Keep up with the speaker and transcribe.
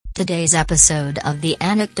Today's episode of The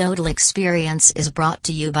Anecdotal Experience is brought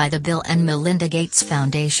to you by the Bill and Melinda Gates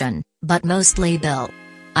Foundation, but mostly Bill.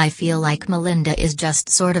 I feel like Melinda is just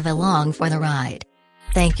sort of along for the ride.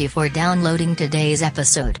 Thank you for downloading today's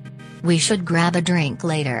episode. We should grab a drink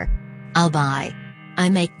later. I'll buy. I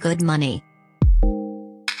make good money.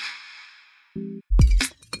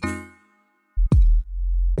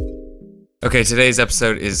 Okay, today's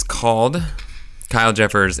episode is called Kyle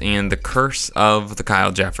Jeffers and the Curse of the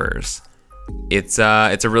Kyle Jeffers. It's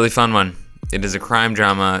a really fun one. It is a crime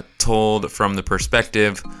drama told from the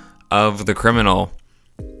perspective of the criminal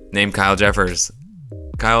named Kyle Jeffers.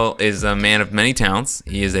 Kyle is a man of many talents.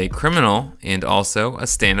 He is a criminal and also a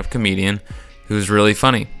stand-up comedian who's really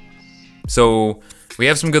funny. So we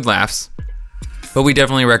have some good laughs, but we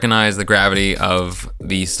definitely recognize the gravity of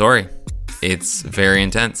the story. It's very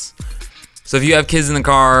intense. So if you have kids in the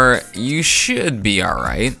car, you should be all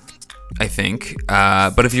right, I think.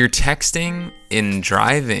 But if you're texting and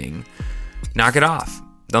driving, knock it off.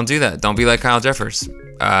 Don't do that. Don't be like Kyle Jeffers.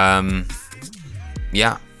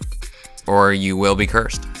 Yeah. Or you will be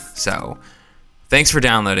cursed. So thanks for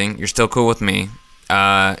downloading. You're still cool with me.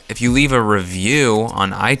 If you leave a review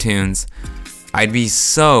on iTunes, I'd be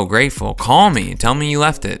so grateful. Call me. Tell me you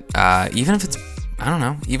left it. Even if it's, I don't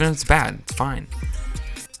know, even if it's bad, it's fine.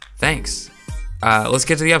 Thanks. Let's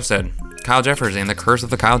get to the episode. Kyle Jeffers and the Curse of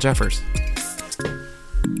the Kyle Jeffers.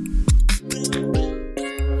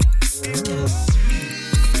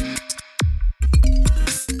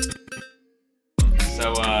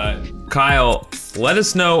 So, Kyle, let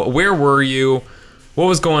us know, where were you? What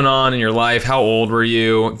was going on in your life? How old were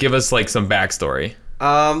you? Give us, like, some backstory.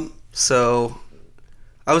 So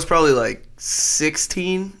I was probably like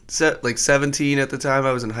 16, like 17 at the time.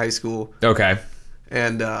 I was in high school. Okay.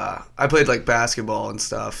 And I played like basketball and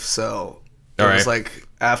stuff, so it was like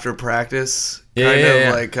after practice,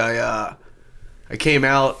 like I came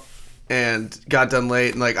out and got done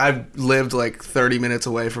late, and like I lived like 30 minutes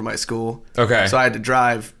away from my school. Okay. So I had to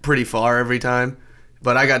drive pretty far every time,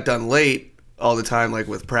 but I got done late all the time, like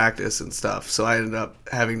with practice and stuff. So I ended up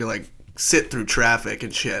having to like sit through traffic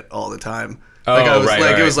and shit all the time. Like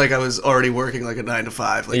it was like I was already working like a 9 to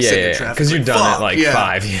 5, like sitting in traffic. Because you've done it like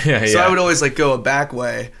 5. So I would always like go a back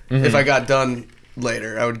way. Mm-hmm. If I got done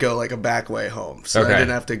later, I would go like a back way home, so I didn't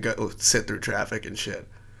have to go sit through traffic and shit.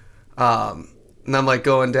 And I'm like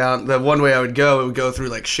going down the one way I would go. It would go through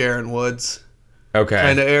like Sharon Woods,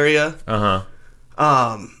 kind of area. And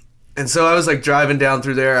so I was like driving down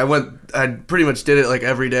through there. I pretty much did it like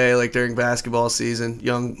every day, like during basketball season.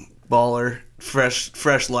 Young baller.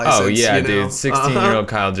 Fresh license. Oh yeah, you know? Dude, 16-year-old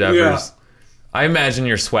Kyle Jeffers. Yeah. I imagine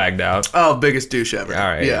you're swagged out. Oh, biggest douche ever. All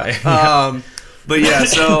right. Yeah. But yeah,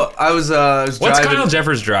 so I was What's driving. Kyle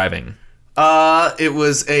Jeffers driving? It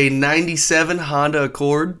was a '97 Honda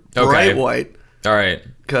Accord, bright white. All right.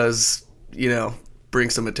 Because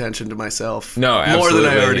bring some attention to myself. No, absolutely. More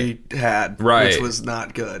than I already had, which was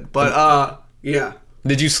not good. But yeah.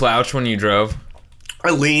 Did you slouch when you drove?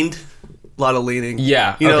 I leaned. A lot of leaning.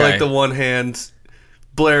 Yeah. Like the one hand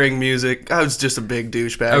blaring music. I was just a big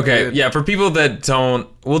douchebag. Okay. Dude. Yeah. For people that don't,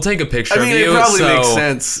 we'll take a picture of you. It probably makes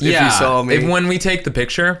sense if you saw me. When we take the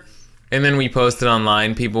picture and then we post it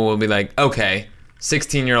online, people will be like, okay,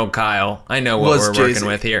 16-year-old Kyle, I know what we're working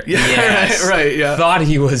with here. Yeah. Yes. Right. Yeah. Thought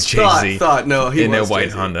he was Jay-Z. No, he was in a white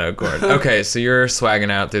Jay-Z. Honda Accord. Okay. So you're swagging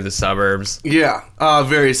out through the suburbs. Yeah.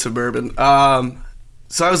 Very suburban.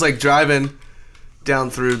 So I was like driving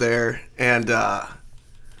down through there, and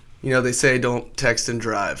they say don't text and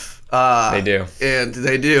drive. They do. And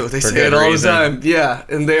they do. They say it all the time. Yeah,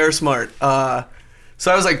 and they are smart.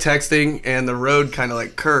 So I was like texting, and the road kind of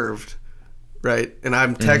like curved, right? And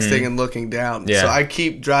I'm texting and looking down. Yeah. So I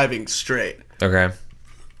keep driving straight. Okay.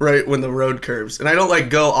 Right when the road curves. And I don't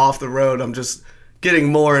like go off the road. I'm just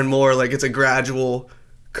getting more and more, like it's a gradual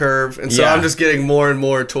curve. And so I'm just getting more and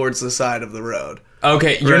more towards the side of the road.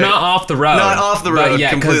 Okay, you're not off the road. Not off the road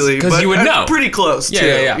completely. Because you would know. Pretty close, too,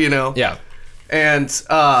 Yeah. Yeah. And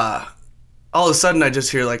all of a sudden, I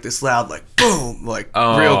just hear, like, this loud, like, boom, like,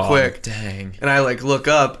 real quick. Dang. And I, like, look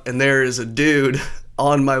up, and there is a dude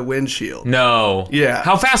on my windshield. No. Yeah.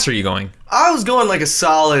 How fast are you going? I was going, like, a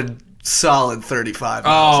solid 35 miles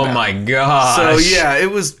Oh, an hour. my gosh. So, yeah, it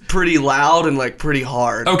was pretty loud and, like, pretty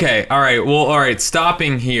hard. Okay, all right. Well, all right,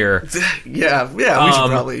 stopping here. Yeah, we should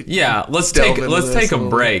probably let's take a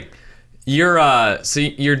break.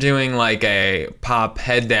 You're doing like a pop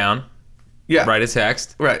head down. Yeah. Write a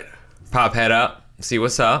text. Right. Pop head up. See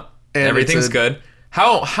what's up. And everything's good.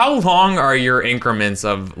 How long are your increments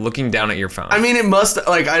of looking down at your phone? I mean, it must,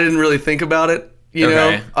 like, I didn't really think about it, you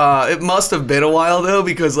know? It must have been a while, though,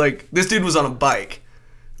 because, like, this dude was on a bike,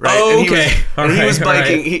 Right? Oh, and okay. He was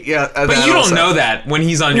biking. Right. He, but you don't know that when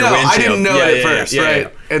he's on your windshield. No, I didn't know it at first, right?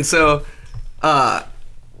 Yeah. And so,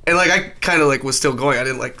 and like I kind of like was still going. I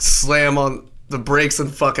didn't like slam on the brakes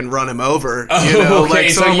and fucking run him over. You know, okay, like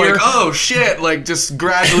so I'm you're... like, oh shit, like just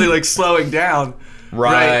gradually like slowing down.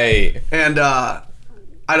 Right. And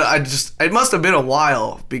I just it must have been a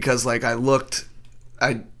while because like I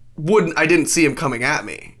didn't see him coming at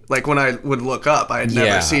me. Like when I would look up, I had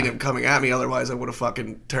never seen him coming at me. Otherwise, I would have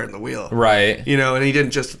fucking turned the wheel. Right. You know, and he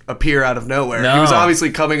didn't just appear out of nowhere. No. He was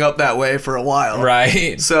obviously coming up that way for a while.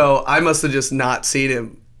 Right. So I must have just not seen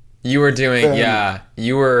him. You were doing,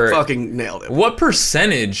 you were... Fucking nailed it. What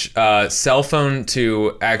percentage cell phone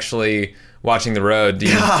to actually watching the road do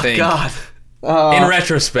you think? God. In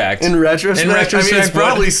retrospect. In retrospect? I mean, it's what-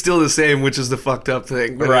 probably still the same, which is the fucked up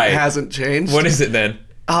thing. But it hasn't changed. What is it then?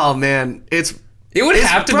 Oh, man. It would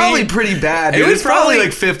have to be... probably pretty bad. It It's would probably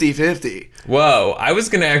probably- like 50-50. Whoa, I was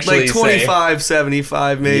going to actually Like 25,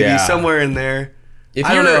 75 maybe, Yeah. somewhere in there. If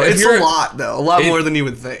I don't you're- know. if It's you're- a lot, though. A lot more than you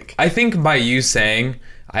would think. I think by you saying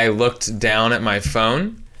I looked down at my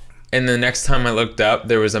phone, and the next time I looked up,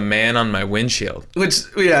 there was a man on my windshield. Which,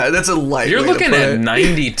 yeah, that's a light You're way to looking put at it.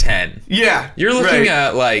 90-10. Yeah. You're looking right.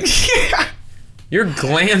 at, like... Yeah. You're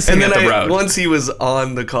glancing And at then the road. once he was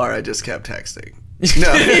on the car, I just kept texting.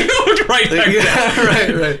 No. You looked right back Yeah,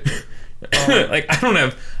 there. right. Like, I don't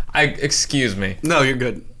have... excuse me. No, you're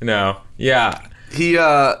good. No. Yeah.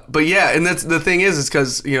 But yeah, and that's the thing is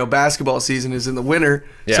because, you know, basketball season is in the winter.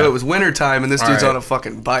 Yeah. So it was winter time, and this dude's right. on a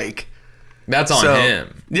fucking bike. That's on So,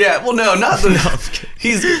 him. Yeah, well, no, not the.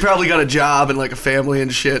 He's probably got a job and like a family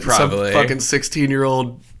and shit. Probably. Some fucking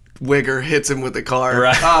 16-year-old wigger hits him with the car.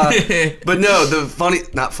 Right. But no,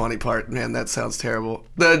 not funny part, man, that sounds terrible.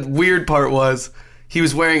 The weird part was he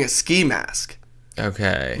was wearing a ski mask,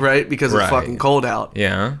 Okay. right? Because it's Right. fucking cold out.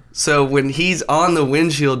 Yeah. So when he's on the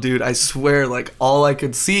windshield, dude, I swear, like, all I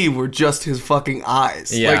could see were just his fucking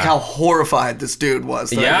eyes. Yeah. Like, how horrified this dude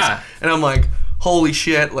was. Yeah. And I'm like, holy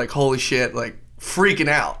shit, like, freaking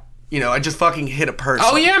out. You know, I just fucking hit a person.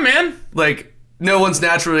 Oh, yeah, man. Like, no one's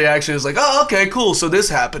natural reaction is like, oh, okay, cool, so this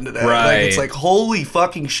happened today. Right. Like, it's like, holy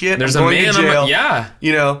fucking shit, There's I'm a going man to on jail. my... Yeah.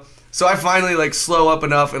 You know? So I finally, like, slow up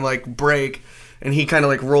enough and, like, brake, and he kind of,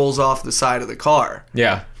 like, rolls off the side of the car.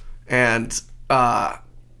 Yeah. And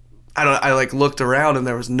I like looked around and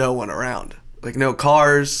there was no one around, like no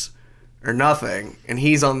cars or nothing. And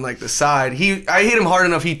he's on like the side. I hit him hard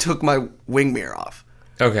enough. He took my wing mirror off.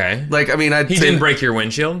 Okay. Like, I mean, He didn't break your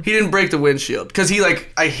windshield? He didn't break the windshield because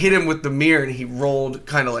I hit him with the mirror and he rolled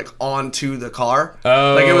kind of like onto the car.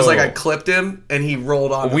 Oh. Like it was like I clipped him and he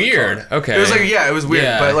rolled on. Weird. The car. Okay. It was like, yeah, it was weird,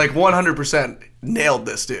 Yeah. but like 100% nailed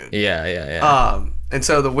this dude. Yeah. And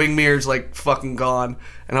so the wing mirror's like fucking gone,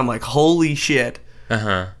 and I'm like, holy shit.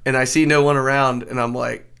 Uh-huh. And I see no one around, and I'm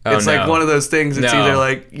like, Oh, it's no. like one of those things. It's No. either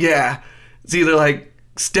like, it's either like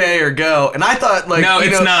stay or go. And I thought like, No, you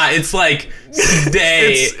it's know, not. It's like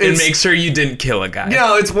stay and it's- make sure you didn't kill a guy.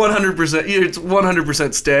 No, it's 100%. It's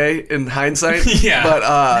 100% stay in hindsight. Yeah. But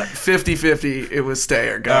 50-50, it was stay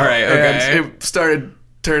or go. All right, okay. And it started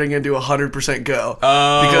turning into 100% go.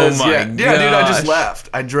 Oh, because my yeah, dude, I just gosh. left.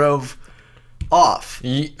 I drove off.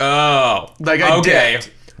 Oh. Like, I okay.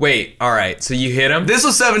 dipped. Wait, all right. So you hit him? This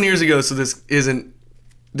was 7 years ago, so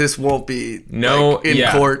this won't be like,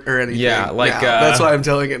 in court or anything. Yeah, like, now. That's why I'm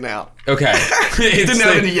telling it now. Okay. It didn't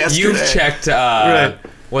happen yesterday. You've checked, Right.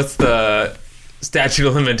 what's the statute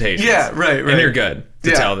of limitations? Yeah, right. And you're good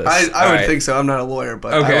to tell this. I All would right. think so. I'm not a lawyer,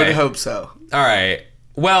 but I Okay. would hope so. All right.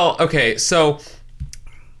 Well, okay. So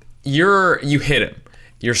you hit him.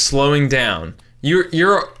 You're slowing down. You're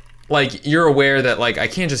aware that like I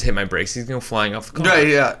can't just hit my brakes. He's gonna go flying off the car. Right,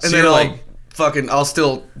 yeah. So And then you're I'll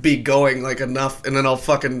still be going like enough, and then I'll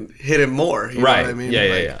fucking hit him more. You know right. what I mean? Yeah.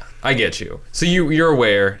 Like, Yeah. I get you. So you're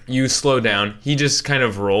aware. You slow down. He just kind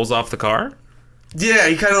of rolls off the car. Yeah,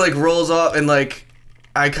 he kind of like rolls off, and like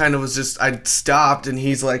I kind of was just I stopped, and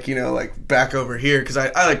he's like, you know, like back over here because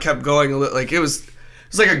I like kept going a little. Like it was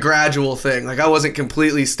like a gradual thing. Like I wasn't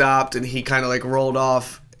completely stopped, and he kind of like rolled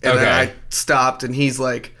off, and then Okay. I stopped, and he's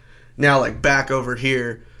like now like back over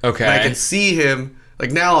here. Okay. And I can see him.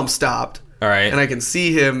 Like now I'm stopped. All right. And I can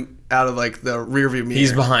see him out of like the rearview mirror.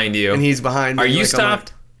 He's behind you. And he's behind me. Are you like, I'm stopped?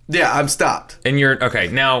 like- yeah, I'm stopped. And you're okay.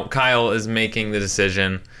 Now Kyle is making the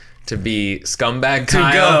decision to be scumbag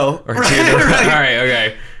Kyle go. or Right, to right.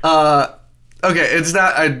 All right. Okay. Okay, it's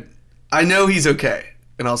not. I know he's okay,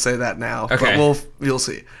 and I'll say that now. Okay. But you'll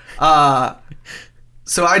see.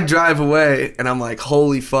 So I drive away, and I'm like,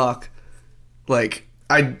 holy fuck! Like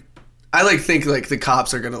I like think like the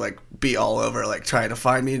cops are gonna like be all over like trying to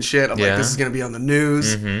find me and shit. I'm Yeah. like, this is gonna be on the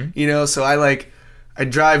news, you know. So I I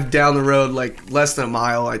drive down the road like less than a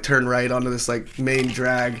mile. I turn right onto this like main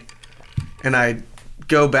drag, and I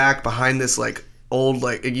go back behind this like old,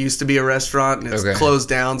 like it used to be a restaurant and it's closed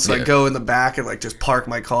down. So I go in the back and like just park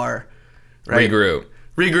my car. Right?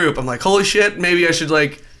 Regroup. I'm like, holy shit, maybe I should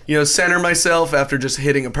like, center myself after just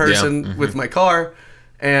hitting a person with my car.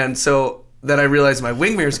 And so then I realized my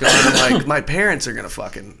wing mirror's gone. And like, my parents are gonna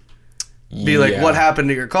fucking be like, what happened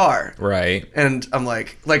to your car? Right. And I'm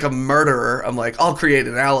like a murderer. I'm like, I'll create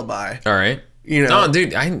an alibi. All right. No,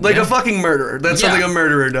 dude, a fucking murderer. That's something a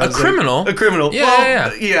murderer does. A criminal. A criminal.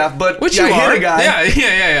 Yeah, but which I hit a guy.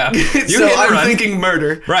 Yeah. So I'm thinking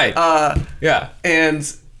murder. Right. Yeah. And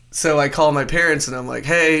so I call my parents and I'm like,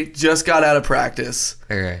 hey, just got out of practice.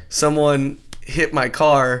 Okay. Someone hit my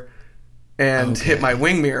car and hit my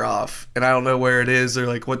wing mirror off, and I don't know where it is or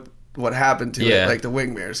like what happened to it. Like the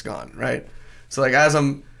wing mirror's gone, right? So like as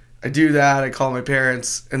I do that, I call my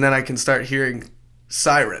parents, and then I can start hearing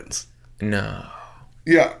sirens. No.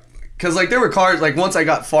 Yeah, because like there were cars. Like once I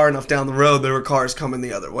got far enough down the road, there were cars coming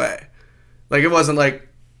the other way. Like it wasn't like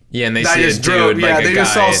and they see a dude. They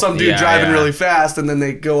just saw some dude driving really fast, and then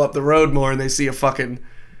they go up the road more, and they see a fucking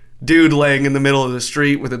dude laying in the middle of the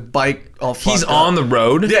street with a bike all fucked He's up. on the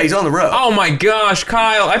road? Yeah, he's on the road. Oh my gosh,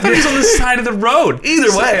 Kyle. I thought he was on the side of the road.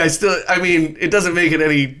 Either way, it doesn't make it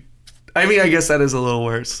any... I guess that is a little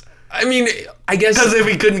worse. I guess... Because if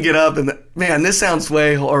he couldn't get up and... Man, this sounds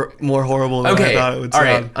way more horrible than I thought it would sound.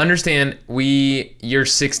 All right, understand, you're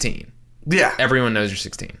 16. Yeah. Everyone knows you're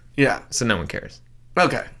 16. Yeah. So no one cares.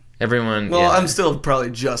 Okay. Everyone... Well, I'm still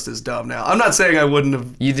probably just as dumb now. I'm not saying I wouldn't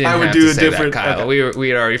have... You didn't I would have do to a say different... that, Kyle. Okay. We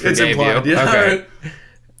had already forgave It's implied, you. yeah. Okay.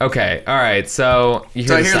 Okay, all right. So you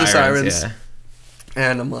hear, I hear the sirens. Yeah.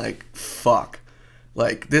 And I'm like, fuck.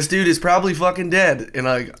 Like, this dude is probably fucking dead. And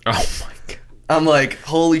oh my God. I'm like,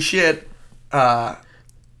 holy shit. I'm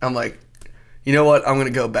like, you know what? I'm going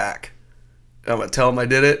to go back. I'm going to tell him I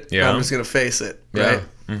did it. Yeah. I'm just going to face it. Yeah. Right?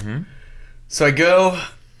 Mm-hmm. So I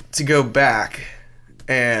go back,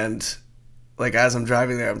 and like as I'm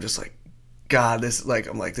driving there, I'm just like, God, this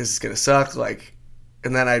is gonna suck. Like,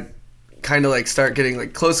 and then I kind of like start getting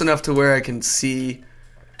like close enough to where I can see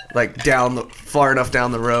like far enough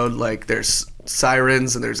down the road, like there's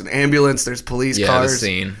sirens and there's an ambulance, there's police cars. The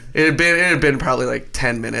scene. It had been probably like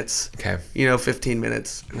 10 minutes. Okay. 15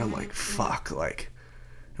 minutes, and I'm like, fuck, like,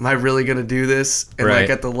 am I really gonna do this? And right. like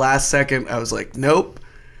at the last second, I was like, nope.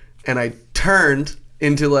 And I turned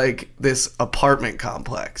into like this apartment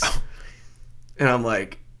complex. And I'm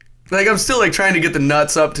like I'm still like trying to get the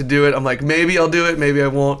nuts up to do it. I'm like, maybe I'll do it, maybe I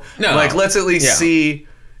won't. No. Like, let's at least see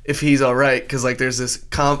if he's all right. Because like there's this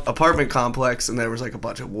apartment complex, and there was like a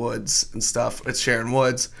bunch of woods and stuff. It's sharing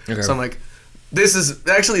woods. Okay. So I'm like, this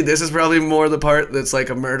is probably more the part that's like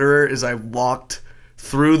a murderer, is I walked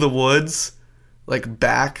through the woods, like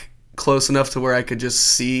back close enough to where I could just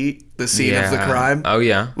see the scene of the crime. Oh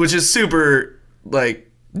yeah. Which is super like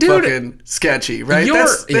fucking sketchy, right?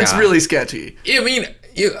 That's really sketchy.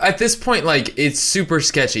 At this point, like, it's super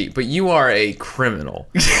sketchy, but you are a criminal.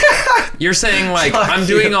 You're saying like, I'm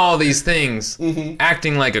doing all these things,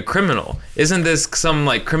 acting like a criminal. Isn't this some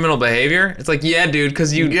like criminal behavior? It's like, yeah, dude,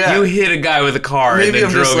 because you hit a guy with a car and then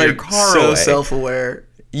drove your car away. Self-aware.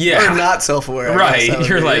 Yeah. Or not self-aware. Right.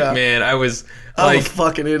 You're like, man, I'm a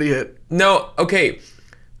fucking idiot. No, okay.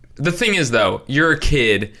 The thing is, though, you're a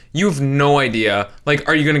kid. You have no idea. Like,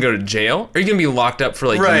 are you going to go to jail? Are you going to be locked up for,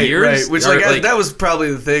 like, years? Right, which, like, that was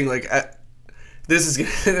probably the thing. Like, this is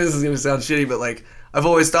going to sound shitty, but, like, I've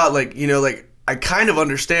always thought, like, like, I kind of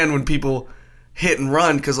understand when people hit and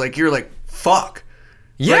run, because, like, you're like, fuck.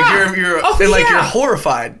 Yeah. Like, you're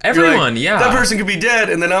horrified. Everyone, you're like, that person could be dead,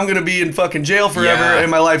 and then I'm going to be in fucking jail forever,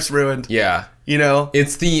 and my life's ruined. Yeah.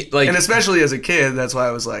 It's the, like... And especially as a kid, that's why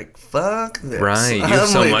I was like, fuck this. Right, you have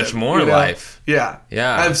so much more life. Yeah.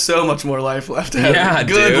 Yeah. I have so much more life left. Good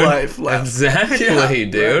dude. Life left. Exactly,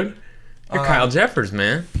 dude. Right. You're Kyle Jeffers,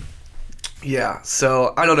 man. Yeah,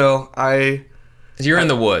 so, I don't know. You're in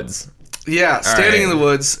the woods. Yeah, standing in the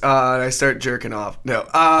woods, and I start jerking off. No.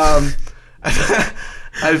 I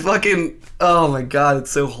fucking... Oh, my God,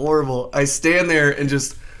 it's so horrible. I stand there and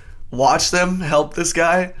just watch them help this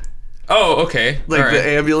guy. Oh, okay. Like the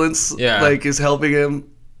ambulance, like is helping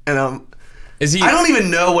him, and is he? I don't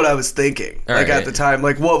even know what I was thinking. At the time,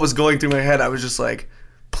 like what was going through my head. I was just like,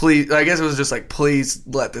 please. I guess it was just like, please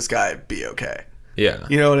let this guy be okay. Yeah.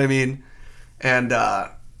 You know what I mean? And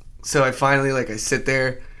so I finally I sit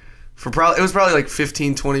there for it was probably like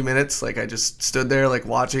 15, 20 minutes. Like I just stood there like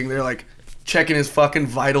watching. They're like checking his fucking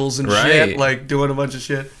vitals and shit, like doing a bunch of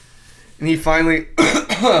shit. And he finally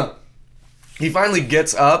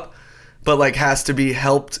gets up. but like has to be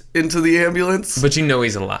helped into the ambulance. But you know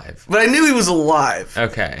he's alive. But I knew he was alive.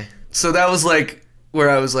 Okay. So that was like where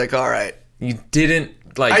I was like, all right. You didn't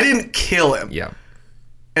like. I didn't kill him. Yeah.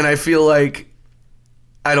 And I feel like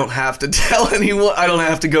I don't have to tell anyone. I don't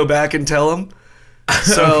have to go back and tell him.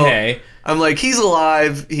 So okay. I'm like, he's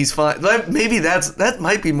alive. He's fine. Maybe that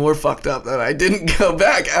might be more fucked up that I didn't go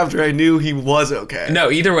back after I knew he was okay.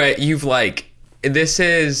 No, either way, you've like, this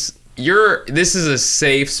is a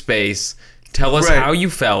safe space. Tell us how you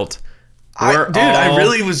felt. I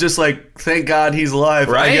really was just like, thank God he's alive.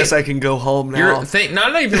 Right? I guess I can go home now.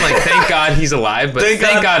 Not even like, thank God he's alive, but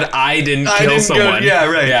thank God I didn't kill someone. Yeah,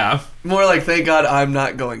 right. Yeah. More like, thank God I'm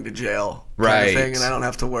not going to jail. Kind of thing, and I don't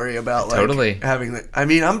have to worry about like having the. I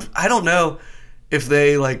mean, I don't know if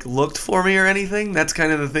they like looked for me or anything. That's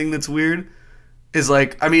kind of the thing that's weird. Is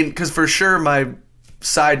like, I mean, because for sure my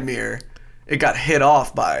side mirror, it got hit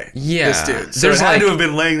off by this dude. So it had to have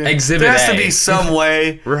been laying there. Exhibit there has A. to be some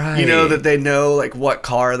way, Right. you know, that they know like what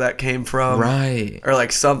car that came from, Right, or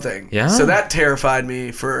like something. Yeah. So that terrified me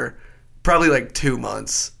for probably like 2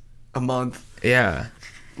 months, a month. Yeah.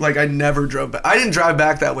 Like I never drove back. I didn't drive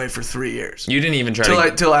back that way for 3 years. You didn't even try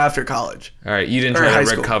till after college. All right, you didn't try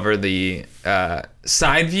to recover the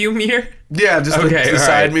side view mirror. Yeah, just the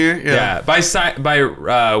side mirror. Yeah.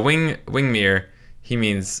 By wing mirror, he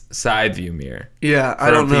means side view mirror. Yeah, I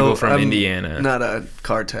don't know. People from Indiana. Not a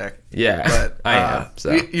car tech. Yeah, but I am.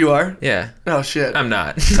 So you are? Yeah. Oh shit. I'm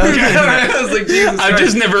not. Okay, all right. I was like, Jesus I've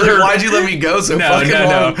just never heard. Why'd you let me go so fucking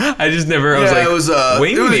long? No. I just never. I was like, it was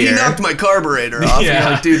wing mirror. He knocked my carburetor off. Yeah. And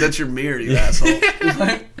you're like, dude, that's your mirror, you asshole.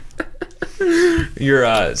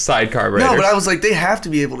 Your side carburetor. No, but I was like, they have to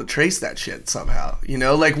be able to trace that shit somehow. You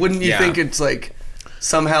know, like, wouldn't you think it's like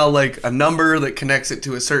somehow like a number that connects it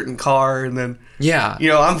to a certain car, and then you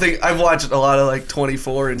know, I've watched a lot of like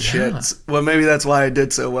 24 and shit. Well, maybe that's why I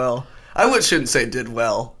did so well. I shouldn't say did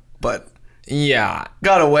well, but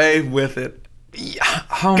got away with it. Yeah.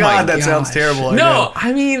 Oh God, that sounds terrible.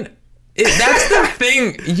 I mean, that's the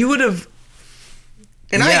thing. You would have.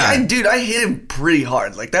 And I hit him pretty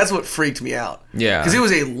hard. Like, that's what freaked me out. Yeah. Because it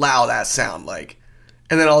was a loud ass sound, like,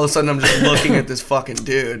 and then all of a sudden I'm just looking at this fucking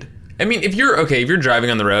dude. I mean, if you're driving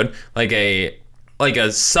on the road, like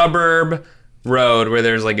a suburb road where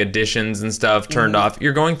there's like additions and stuff turned off,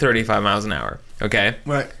 you're going 35 miles an hour. Okay.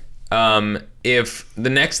 Right. If the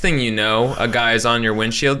next thing you know, a guy's on your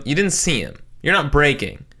windshield, you didn't see him. You're not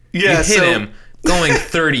braking. Yeah. You hit him going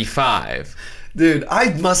 35. Dude,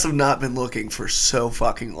 I must have not been looking for so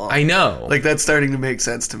fucking long. I know. Like, that's starting to make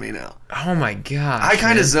sense to me now. Oh my god. I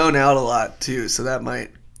kind of zone out a lot too, so that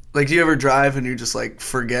might. Like, do you ever drive and you just like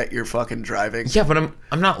forget you're fucking driving? Yeah, but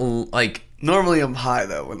I'm not like. Normally I'm high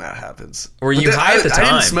though when that happens. Were you high at the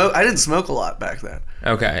time? I didn't smoke a lot back then.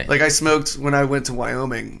 Okay. Like, I smoked when I went to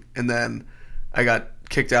Wyoming, and then I got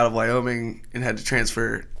kicked out of Wyoming and had to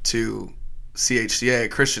transfer to CHCA, a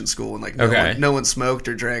Christian school, and like no one smoked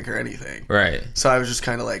or drank or anything. Right. So I was just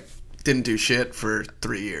kind of like didn't do shit for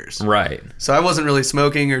 3 years. Right. So I wasn't really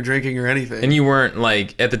smoking or drinking or anything. And you weren't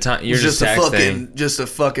like at the time. You're just texting. Just a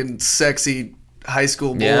fucking sexy high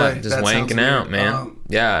school boy. Yeah, just wanking out, man.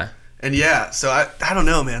 Yeah. And so I don't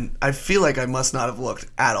know, man. I feel like I must not have looked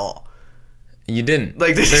at all. You didn't.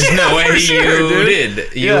 Like, there's no way you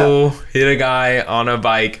did. You hit a guy on a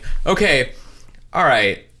bike. Okay. All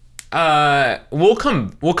right. We'll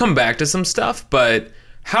come back to some stuff, but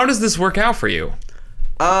how does this work out for you?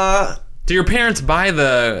 Do your parents buy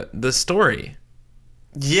the story?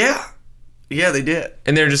 Yeah, they did.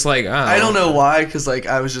 And they're just like, oh. I don't know why, because like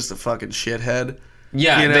I was just a fucking shithead.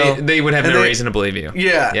 Yeah, you know? they would have no reason to believe you.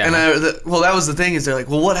 Yeah. And that was the thing, is they're like,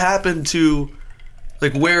 well, what happened to,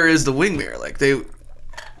 like, where is the wing mirror? Like,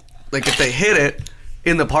 if they hit it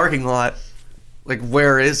in the parking lot, like,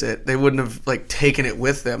 where is it? They wouldn't have like taken it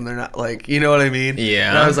with them. They're not like, you know what I mean? Yeah.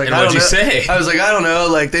 And I was like, what'd you say? I was like, I don't know.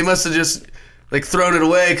 Like, they must have just like thrown it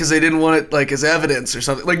away because they didn't want it like as evidence or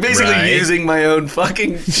something. Like, basically using my own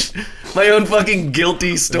fucking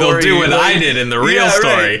guilty story. They'll do what I did in the real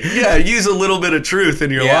story. Right. Yeah, use a little bit of truth in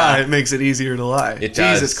your lie. It makes it easier to lie. It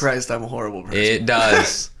does. Jesus Christ, I'm a horrible person. It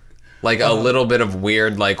does. Like a little bit of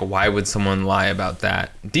weird, like, why would someone lie about that?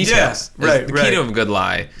 Details. Yeah, right. The key to a good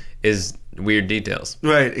lie is weird details.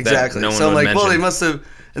 Right, exactly. So I'm like, well, they must have,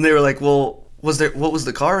 and they were like, well, what was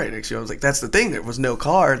the car right next to you? I was like, that's the thing. There was no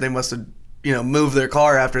car. They must have, moved their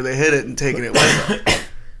car after they hit it and taken it with them.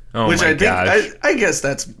 Oh, which I think, I guess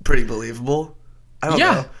that's pretty believable. I don't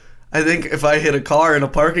know. I think if I hit a car in a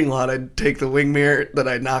parking lot, I'd take the wing mirror that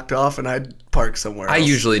I knocked off and I'd park somewhere else. I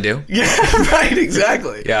usually do. Yeah, right,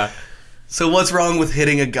 exactly. Yeah. So what's wrong with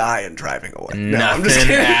hitting a guy and driving away?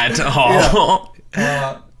 Nothing at all.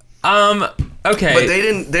 Yeah. Okay. But they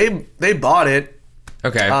didn't. They bought it.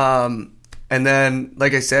 Okay. And then,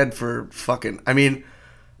 like I said, for fucking, I mean,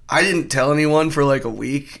 I didn't tell anyone for like a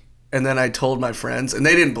week, and then I told my friends, and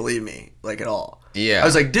they didn't believe me, like, at all. Yeah. I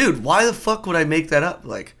was like, dude, why the fuck would I make that up?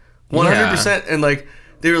 Like, 100%. And like,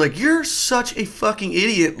 they were like, you're such a fucking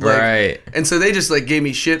idiot. Like, right. And so they just like gave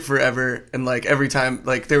me shit forever, and like every time,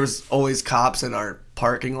 like, there was always cops in our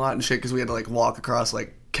parking lot and shit, because we had to like walk across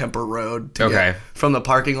like Kemper Road to get from the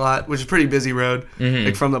parking lot, which is a pretty busy road,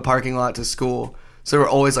 like from the parking lot to school. So there were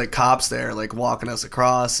always like cops there, like walking us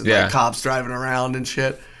across, and like cops driving around and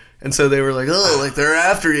shit. And so they were like, oh, like they're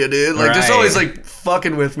after you, dude. Like just always like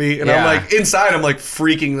fucking with me. And I'm like, inside, I'm like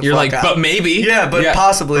freaking the You're fuck like, out. but maybe. Yeah, but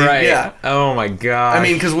possibly. Right. Yeah. Oh my god. I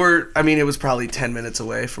mean, because it was probably 10 minutes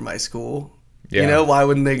away from my school. Yeah. You know, why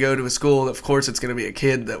wouldn't they go to a school? Of course, it's going to be a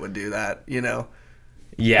kid that would do that, you know?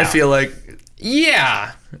 Yeah. I feel like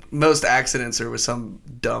most accidents are with some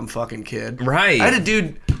dumb fucking kid. Right. I had a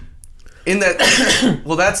dude in that.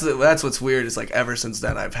 Well, that's what's weird. Is like ever since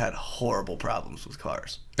then I've had horrible problems with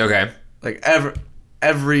cars. Okay. Like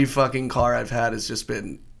every fucking car I've had has just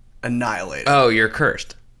been annihilated. Oh, you're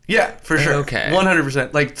cursed. Yeah, for sure. Okay.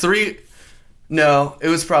 100%. Like no, it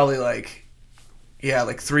was probably like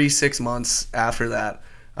 3-6 months after that.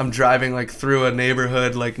 I'm driving like through a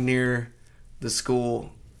neighborhood like near the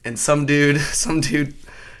school, and some dude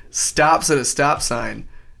stops at a stop sign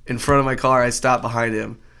in front of my car. I stop behind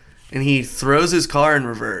him, and he throws his car in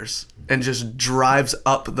reverse and just drives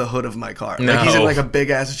up the hood of my car. No. Like he's in like a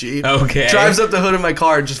big ass Jeep. Okay. Drives up the hood of my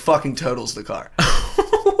car and just fucking totals the car.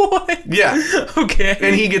 What? Yeah. Okay.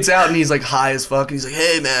 And he gets out and he's like high as fuck, and he's like,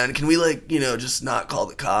 hey man, can we like, just not call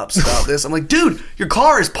the cops about this? I'm like, dude, your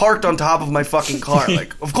car is parked on top of my fucking car.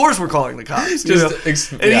 Like, of course we're calling the cops.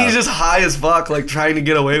 And he's just high as fuck, like trying to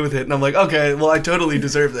get away with it. And I'm like, okay, well I totally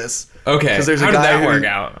deserve this. Okay. Because there's How a did guy that work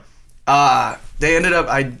out? They ended up,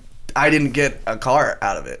 I didn't get a car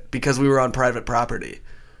out of it because we were on private property.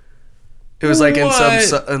 It was like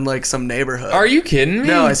in some neighborhood. Are you kidding me?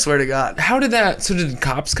 No, I swear to God. How did that? So did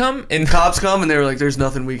cops come? And cops come and they were like, "There's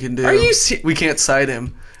nothing we can do. Are you we can't cite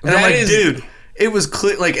him." And I'm like, "Dude, it was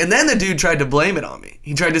clear." Like, and then the dude tried to blame it on me.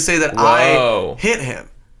 He tried to say that I hit him,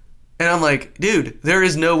 and I'm like, "Dude, there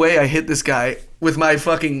is no way I hit this guy with my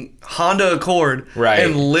fucking Honda Accord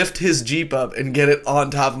and lift his Jeep up and get it on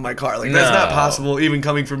top of my car. Like, that's not possible, even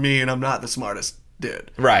coming from me, and I'm not the smartest dude.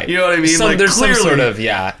 Right? You know what I mean? Like, there's clearly, some sort of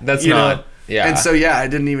that's not. Yeah. And so I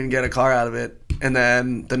didn't even get a car out of it. And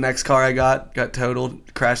then the next car I got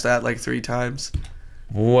totaled, crashed that like 3 times.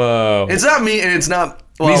 Whoa. It's not me, and it's not.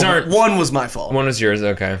 Well, these aren't. One was my fault. One was yours.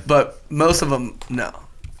 Okay. But most of them, no.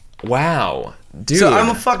 Wow, dude. So I'm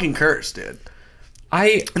a fucking curse, dude.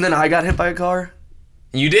 And then I got hit by a car.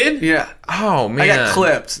 You did? Yeah. Oh man. I got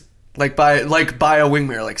clipped, by a wing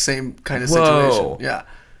mirror, like same kind of situation. Yeah.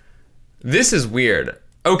 This is weird.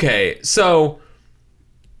 Okay, so.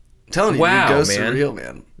 I'm telling you, wow, ghosts man. Are real,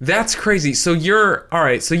 man. That's crazy. So you're all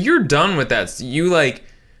right. So you're done with that. You like,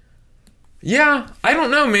 yeah. I don't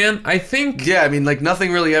know, man. I think. Yeah, I mean, like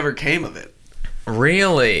nothing really ever came of it.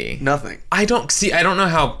 Really? Nothing. I don't know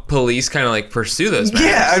how police kind of like pursue those matters.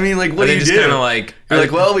 Yeah, I mean, like what do you do? Kind of like you're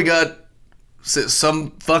like, well, we got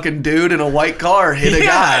some fucking dude in a white car hit a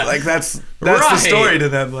guy. Like that's the story to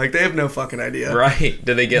them. Like they have no fucking idea. Right?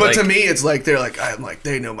 Do they get? But to me, it's like I'm like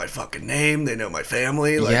they know my fucking name. They know my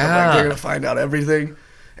family. Like, yeah. I'm like they're gonna find out everything,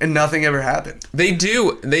 and nothing ever happened. They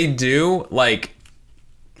do. Like,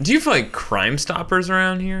 do you feel like Crime Stoppers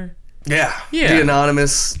around here? Yeah. The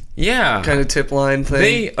anonymous. Yeah. Kind of tip line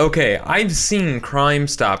thing. I've seen Crime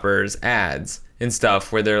Stoppers ads and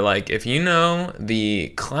stuff where they're like, if you know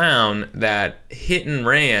the clown that hit and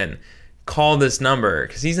ran, call this number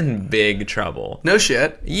because he's in big trouble. No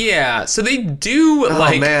shit. Yeah, so they do.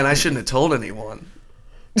 Oh man, I shouldn't have told anyone.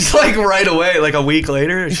 Just like right away, like a week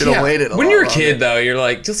later, I should have waited. When you're a kid, though, you're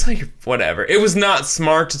like, just like whatever. It was not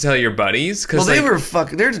smart to tell your buddies because they were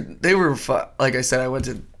fucking. They were like I said, I went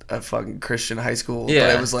to a fucking Christian high school, but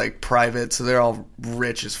it was like private, so they're all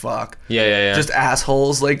rich as fuck. Yeah. Just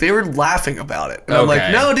assholes. Like they were laughing about it, and I'm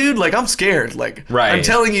like, no, dude, like I'm scared. Like I'm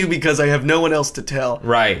telling you because I have no one else to tell.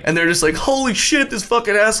 Right. And they're just like, holy shit, this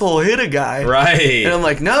fucking asshole hit a guy. Right. And I'm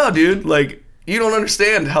like, no, dude, like you don't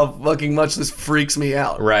understand how fucking much this freaks me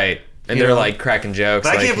out. Right. And they're like cracking jokes.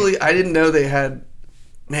 But I can't believe I didn't know they had.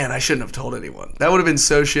 Man, I shouldn't have told anyone. That would have been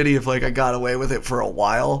so shitty if like I got away with it for a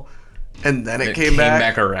while. And then it came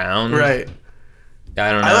back around, right?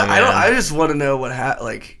 I don't know. I just want to know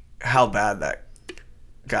how bad that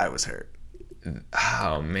guy was hurt.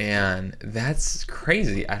 Oh man, that's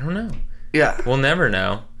crazy. I don't know. Yeah, we'll never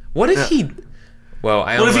know. What if he? Well,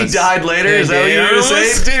 What if he died later? Is that what you were going to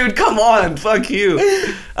say? Dude, come on. Fuck you.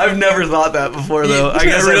 I've never thought that before, though. I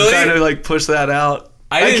guess I'm trying to, like, push that out.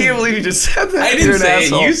 I can't believe you just said that. I didn't say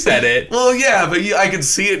it. You said it. Well, yeah, but I could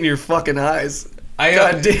see it in your fucking eyes.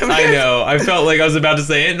 God damn it. I know. I felt like I was about to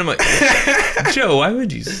say it, and I'm like, Joe, why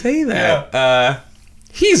would you say that? Yeah.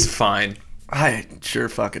 He's fine. I sure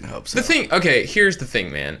fucking hope so. Here's the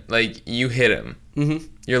thing, man. Like, you hit him. Mm-hmm.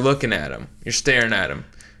 You're looking at him. You're staring at him.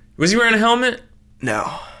 Was he wearing a helmet?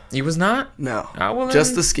 No. He was not? No. Oh, well,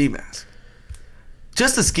 just the ski mask.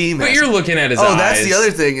 Just the ski mask. But you're looking at his eyes. Oh, that's the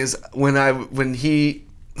other thing is when he...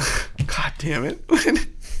 God damn it.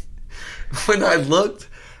 When I looked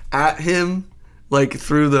at him, like,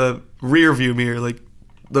 through the rear view mirror, like,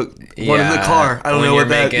 one in the car. I don't know what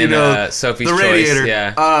that... Making, Sophie's the radiator. Choice,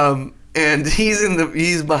 yeah. And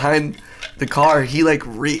he's behind the car. He, like,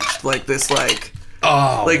 reached, like, this, like...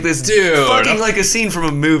 Oh, like this dude. fucking like a scene from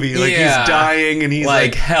a movie. Like he's dying and he's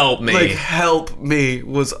like help me. Like help me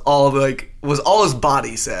was all his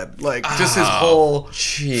body said. Like just his whole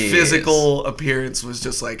physical appearance was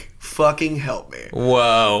just like fucking help me.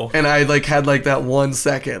 Whoa. And I like had like that 1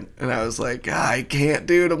 second and I was like, I can't,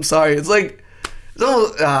 dude, I'm sorry. It's like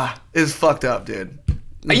it's fucked up, dude.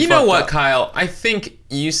 You know what, Kyle? I think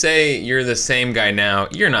you say you're the same guy now.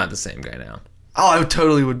 You're not the same guy now. Oh, I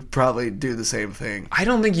totally would probably do the same thing. I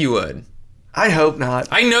don't think you would. I hope not.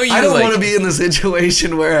 I know you. I don't want to be in the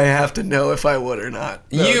situation where I have to know if I would or not.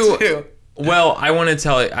 Well, I want to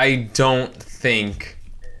tell you,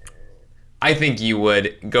 I think you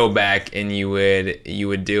would go back and you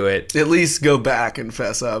would do it. At least go back and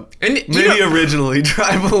fess up. And maybe originally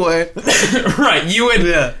drive away. Right, you would.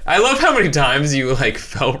 Yeah. I love how many times you like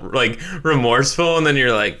felt like remorseful and then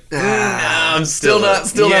you're like, no, I'm still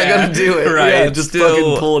not gonna do it. Right, yeah, just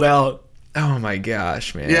fucking pull it out. Oh my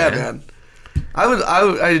gosh, man. Yeah, man.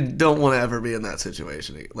 I don't want to ever be in that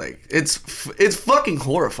situation. Like it's fucking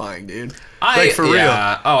horrifying, dude. Like for real.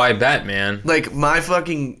 Oh, I bet, man. Like my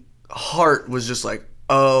fucking heart was just like,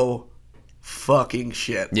 oh fucking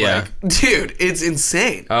shit. Yeah. Like, dude, it's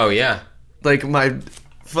insane. Oh yeah. Like my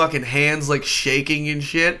fucking hands like shaking and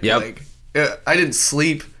shit. Yep. Like I didn't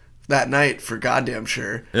sleep that night for goddamn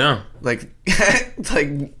sure. Yeah. Like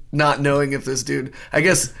like not knowing if this dude I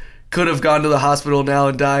guess could have gone to the hospital now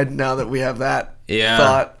and died now that we have that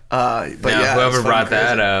thought. But now, yeah, whoever brought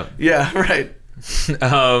that up. Yeah, right.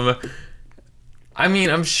 I mean,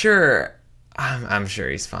 I'm sure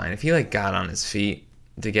he's fine. If he like got on his feet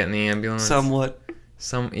to get in the ambulance, somewhat,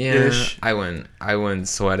 ish. I wouldn't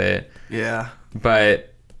sweat it. Yeah,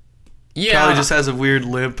 but yeah, probably just has a weird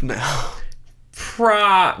limp now.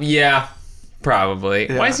 Probably. Yeah.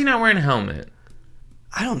 Why is he not wearing a helmet?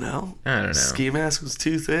 I don't know. Ski mask was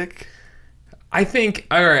too thick. I think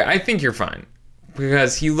you're fine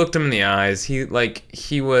because he looked him in the eyes. He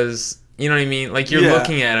was. You know what I mean? Like, you're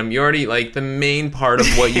looking at him. You already, like, the main part of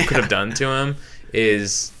what you could have done to him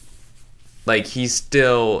is, like, he's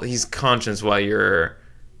conscious while you're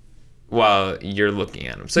looking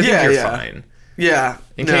at him. So I think you're fine. Yeah.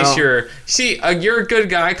 In case you're a good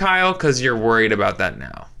guy, Kyle, because you're worried about that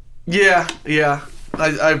now. Yeah.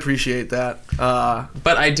 I appreciate that.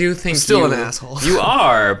 But I do think still an asshole. You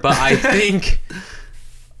are, but I think...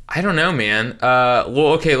 I don't know, man. Well,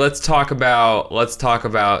 okay, let's talk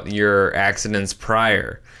about your accidents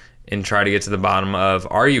prior and try to get to the bottom of,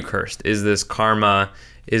 are you cursed? Is this karma?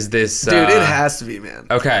 Is this Dude, it has to be, man.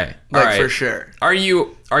 Okay. Like, all right. for sure. Are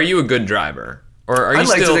you a good driver? Or are you I'd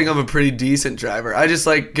like to think I'm a pretty decent driver. I just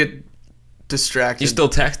like get distracted. You still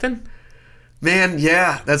texting? Man,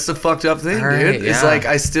 yeah. That's the fucked up thing, right, dude. It's like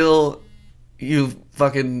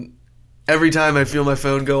every time I feel my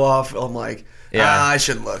phone go off, I'm like, I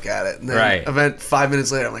shouldn't look at it. And then 5 minutes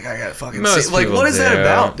later, I'm like, I gotta fucking see. Like, what is that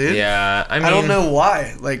about, dude? Yeah, I mean, I don't know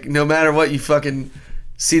why. Like, no matter what, you fucking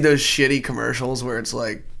see those shitty commercials where it's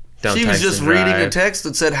like, she was just reading a text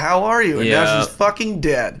that said, "How are you?" And now she's fucking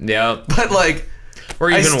dead. Yep. But like, or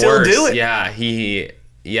even I still worse, do it.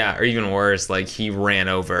 Yeah, or even worse, like he ran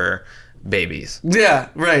over babies. Yeah,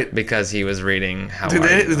 right. Because he was reading how. Do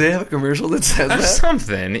they have a commercial that says that?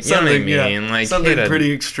 Something. You know what I mean? Yeah. Like something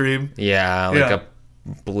pretty extreme. Yeah, like a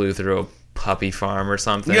blew through a puppy farm or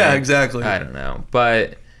something. Yeah, exactly. I don't know,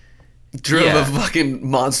 but drove a fucking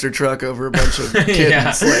monster truck over a bunch of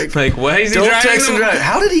kittens. Like what is he driving? Don't text him drive.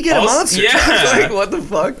 How did he get a monster truck? Like, what the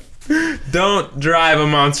fuck? Don't drive a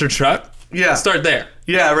monster truck. Yeah. Start there.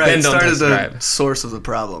 Yeah, right. Then don't start at the drive. source of the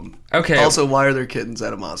problem. Okay. Also, why are there kittens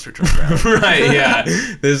at a monster truck route? Right, yeah.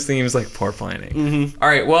 This seems like poor planning. Mm-hmm. All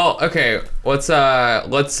right, well, okay.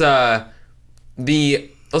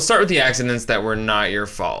 let's start with the accidents that were not your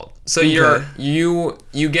fault. So Okay. you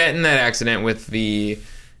get in that accident with the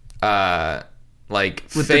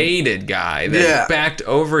faded guy that backed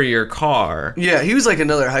over your car. Yeah, he was like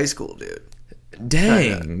another high school dude.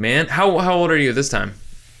 Dang, man. How old are you this time?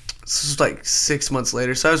 This was like 6 months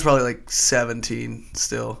later, so I was probably like 17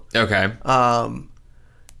 still. Okay.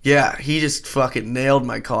 Yeah, he just fucking nailed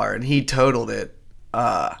my car and he totaled it.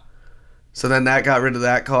 So then that got rid of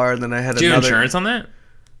that car, and then I had Do you another. have insurance on that?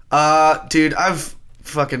 Dude,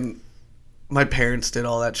 my parents did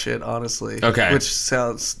all that shit, honestly. Okay. Which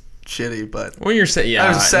sounds shitty, but Well, you're saying, yeah. I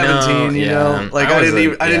was 17, you know? Like, I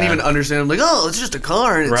didn't even understand. I'm like, oh, it's just a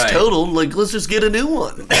car and it's totaled. Like, let's just get a new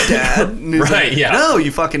one, Dad. And he's Right, like, yeah. No,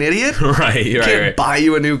 you fucking idiot. Can't buy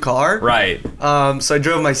you a new car. Right. So I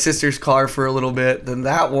drove my sister's car for a little bit. Then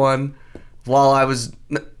that one, while I was,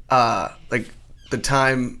 in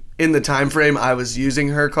the time frame I was using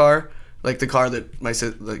her car, like the car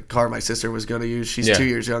my sister was gonna use. She's 2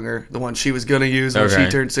 years younger. The one she was gonna use when she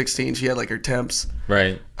turned 16, she had like her temps.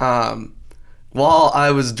 Right. While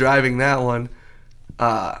I was driving that one,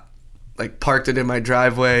 parked it in my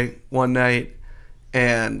driveway one night,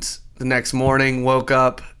 and the next morning woke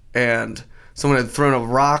up and someone had thrown a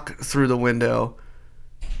rock through the window.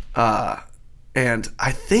 And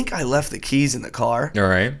I think I left the keys in the car. All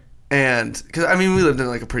right. And because we lived in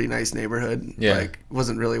like a pretty nice neighborhood. Yeah. Like,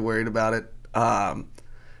 wasn't really worried about it.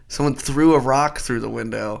 Someone threw a rock through the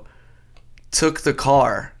window, took the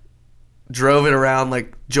car, drove it around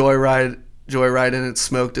like joyriding it,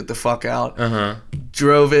 smoked it the fuck out.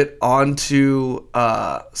 Drove it onto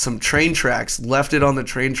some train tracks, left it on the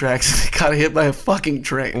train tracks, and it got hit by a fucking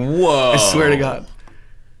train. Whoa. I swear to God.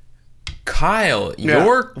 Kyle, Yeah.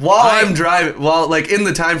 I'm driving, in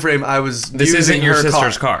the time frame I was This using isn't your her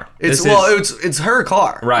sister's car. It's her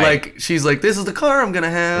car. Right. Like, she's like, this is the car I'm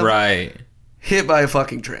gonna have. Right. Hit by a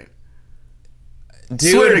fucking train.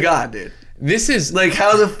 Dude, Swear to God, dude. This is Like,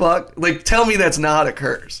 how the fuck? Like, tell me that's not a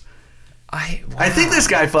curse. I think this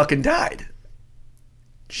guy fucking died.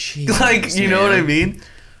 Jeez, Like, you know what I mean?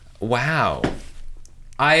 Wow.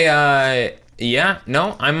 I'm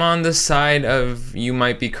on the side of you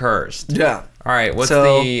might be cursed. Yeah. All right,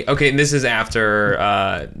 okay, this is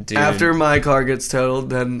after dude. After my car gets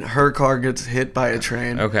totaled, then her car gets hit by a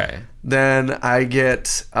train. Okay. Then I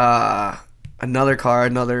get another car,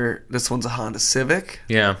 this one's a Honda Civic.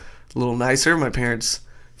 Yeah. A little nicer. My parents,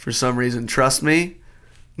 for some reason, trust me.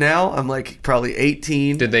 Now I'm like probably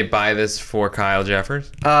 18. Did they buy this for Kyle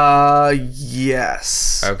Jeffers?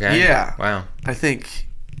 Yes. Okay. Yeah. Wow. I think,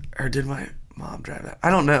 or did my mom drive that? I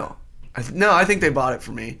don't know. I think they bought it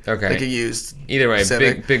for me. Okay. Like a used. Either way,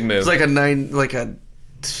 Civic. big move. It's like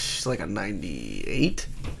a 98.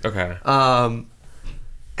 Okay.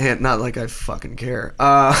 And not like I fucking care.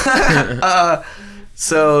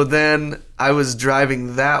 So then I was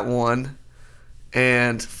driving that one,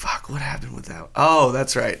 and fuck, what happened with that? Oh,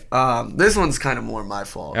 that's right. This one's kind of more my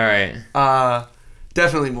fault. All right.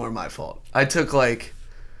 Definitely more my fault. I think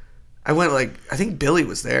Billy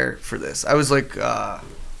was there for this. I was I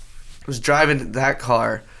was driving that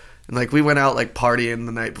car, and we went out partying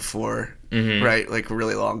the night before, right? Like a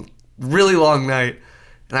really long night.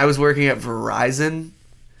 And I was working at Verizon,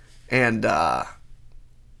 and I'm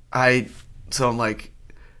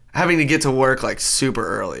having to get to work super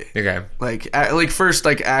early. Okay. First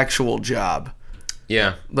actual job.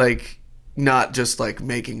 Yeah. Not just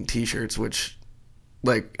making t-shirts, which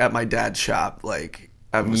at my dad's shop, I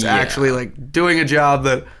was actually doing a job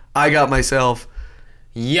that I got myself.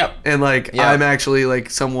 Yep. And I'm actually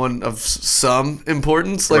someone of some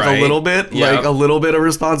importance, Right. a little bit, Yep. a little bit of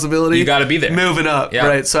responsibility. You got to be there. Moving up, Yep.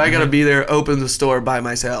 right? So I got to be there, open the store by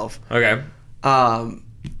myself. Okay.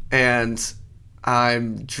 And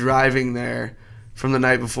I'm driving there from the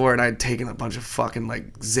night before, and I'd taken a bunch of fucking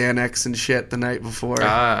Xanax and shit the night before.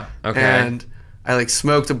 Okay. And I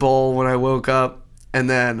smoked a bowl when I woke up, and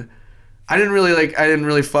then I didn't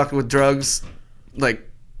really fuck with drugs,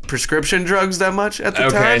 prescription drugs that much at the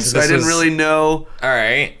time. So I didn't really know all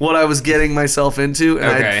right what I was getting myself into, and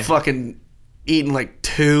Okay. I'd fucking eaten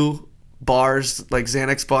 2 bars,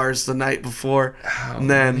 Xanax bars the night before. And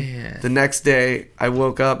then the next day I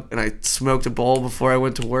woke up and I smoked a bowl before I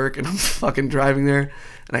went to work, and I'm fucking driving there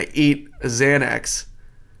and I eat a Xanax.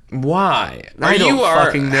 Why? I don't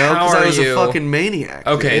fucking know, because I was a fucking maniac.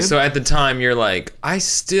 Okay, dude. so at the time you're I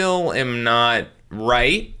still am not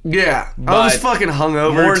right. Yeah, I was But fucking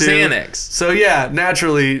hungover more too. Xanax. So yeah,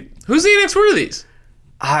 naturally, Whose Xanax were these?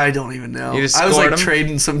 I don't even know. You just I was scored 'em?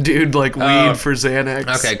 trading some dude weed for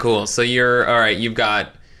Xanax. Okay, cool. So you're all right. You've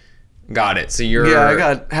got Got it. So you're...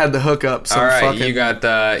 Yeah, I had the hookup. All right, you got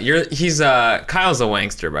the... He's Kyle's a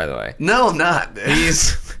wankster, by the way. No, I'm not.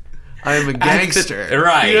 I am a gangster.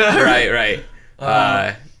 Right, Yeah.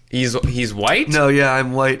 right. He's white? No, yeah,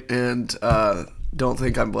 I'm white and don't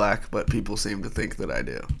think I'm black, but people seem to think that I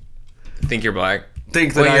do. Think you're black?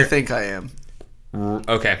 Think that I think I am.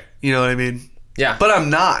 Okay. You know what I mean? Yeah. But I'm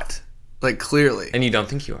not. Like, clearly. And you don't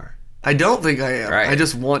think you are? I don't think I am. Right. I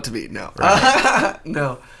just want to be. No. Right.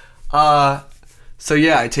 No. So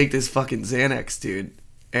yeah, I take this fucking Xanax, dude,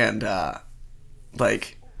 and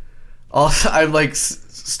like, I like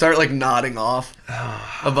start like nodding off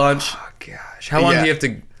a bunch. Oh gosh, how long do you have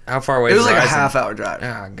to? How far away? It was like a half-hour drive.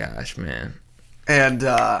 Oh gosh, man. And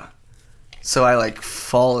so I like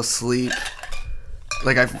fall asleep.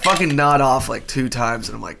 Like I fucking nod off like 2 times,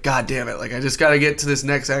 and I'm like, God damn it! Like I just gotta get to this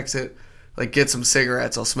next exit, like get some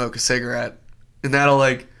cigarettes. I'll smoke a cigarette, and that'll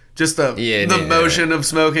like. Just the motion of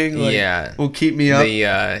smoking will keep me up. I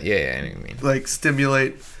know what you mean. Like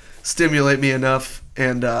stimulate me enough.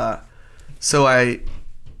 And so I'm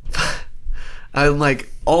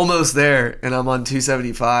like almost there and I'm on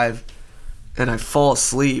 275 and I fall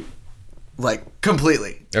asleep like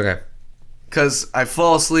completely. Okay. Cause I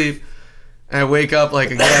fall asleep and I wake up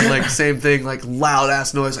like again, like same thing, like loud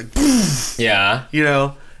ass noise, like yeah. You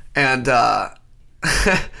know? And and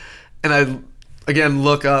I again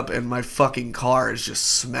look up and my fucking car is just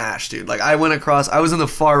smashed, dude. Like I was in the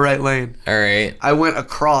far right lane. All right. I went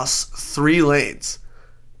across 3 lanes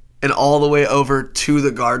and all the way over to the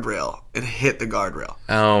guardrail and hit the guardrail.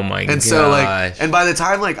 Oh my god. And so like, and by the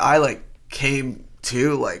time like I like came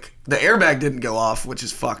to, like the airbag didn't go off, which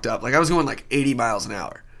is fucked up. Like I was going like 80 miles an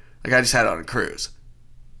hour. Like I just had it on a cruise.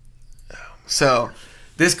 So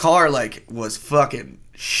this car like was fucking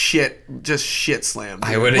shit slammed.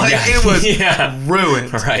 I would have, like it was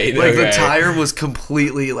ruined. Right. Like the tire was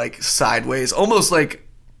completely like sideways, almost like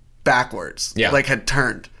backwards. Yeah. Like had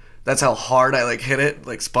turned. That's how hard I like hit it,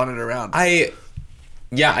 like spun it around. I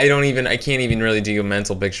can't even really do a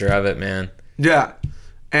mental picture of it, man. Yeah.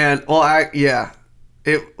 And well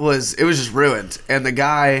it was just ruined. And the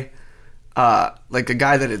guy like the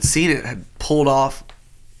guy that had seen it had pulled off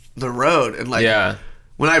the road and like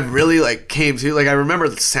when I really like came to, like I remember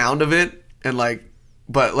the sound of it and like,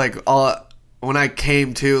 but like when I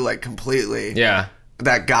came to like completely,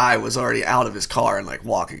 that guy was already out of his car and like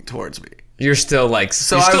walking towards me. You're still like,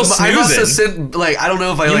 so you're still snoozing. I must have sent, like, I don't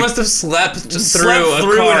know if I you like, must have slept through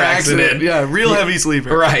a car accident. Yeah, real heavy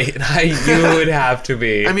sleeper. Right. You would have to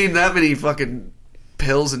be. I mean, that many fucking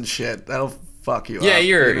pills and shit, that'll fuck you up. Yeah,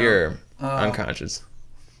 you're unconscious.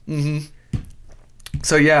 Mm-hmm.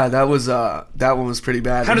 So yeah, that one was pretty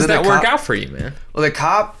bad. How does that work out for you, man? Well, the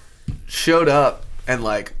cop showed up and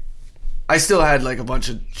like, I still had like a bunch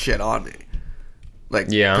of shit on me, like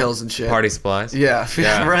pills and shit, party supplies. Yeah.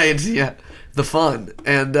 Right. Yeah, the fun.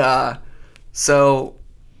 And so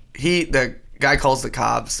the guy calls the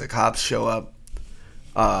cops. The cops show up.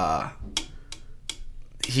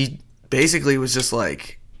 He basically was just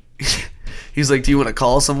like, he's like, "Do you want to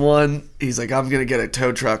call someone?" He's like, "I'm gonna get a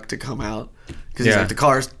tow truck to come out." Because he's like, the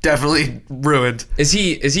car's definitely ruined. Is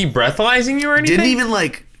he breathalyzing you or anything?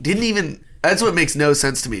 Didn't even. That's what makes no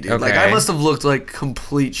sense to me, dude. Okay. Like I must have looked like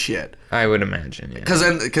complete shit. I would imagine. Yeah.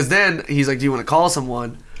 Because then he's like, "Do you want to call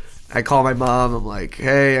someone?" I call my mom. I'm like,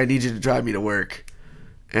 "Hey, I need you to drive me to work."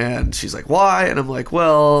 And she's like, "Why?" And I'm like,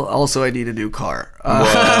 "Well, also I need a new car."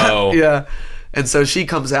 Whoa. Yeah. And so she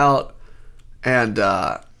comes out, and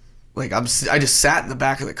like I just sat in the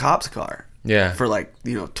back of the cop's car. Yeah. For like,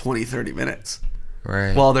 20, 30 minutes.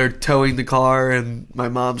 Right. While they're towing the car and my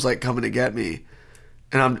mom's like coming to get me.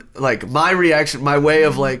 And I'm like, my reaction, my way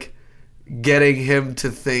of like getting him to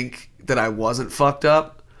think that I wasn't fucked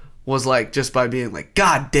up was like just by being like,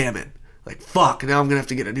 God damn it. Like, fuck, now I'm going to have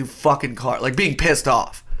to get a new fucking car. Like being pissed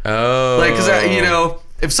off. Oh. Like, because,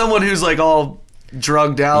 if someone who's like all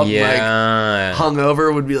drugged out, like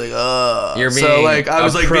hungover would be like, ugh. You're being so, like, I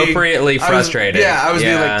was appropriately frustrated. I was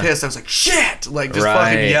being like pissed. I was like, shit, like just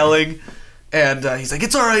fucking yelling. And he's like,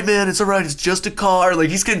 "It's all right, man. It's all right. It's just a car." Like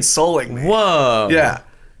he's consoling me. Whoa. Yeah.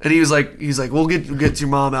 And he's like, "We'll get your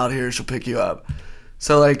mom out here. She'll pick you up."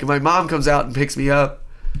 So like my mom comes out and picks me up,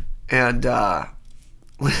 and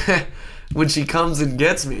when she comes and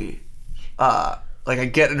gets me, like I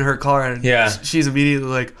get in her car and she's immediately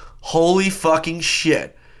like, "Holy fucking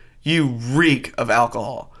shit, you reek of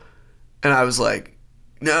alcohol." And I was like,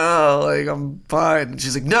 "No, like I'm fine." And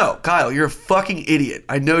she's like, "No, Kyle, you're a fucking idiot.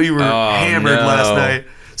 I know you were hammered last night."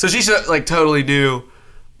 So she like totally knew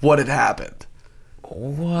what had happened.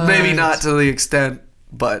 What? Maybe not to the extent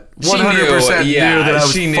but She 100% knew, knew that I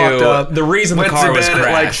was she fucked knew up. the reason the Went car to was bed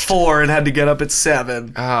at like crashed. 4 and had to get up at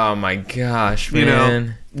 7. Oh my gosh, You man.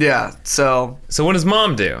 know? Yeah. So So what does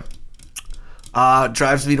mom do?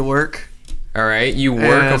 drives me to work. All right, you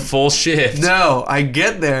work a And- full shift. No, I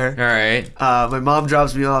get there. All right. My mom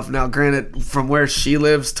drops me off. Now, granted, from where she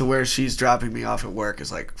lives to where she's dropping me off at work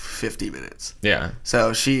is like 50 minutes. Yeah.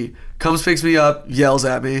 So she comes, picks me up, yells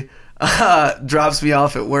at me, drops me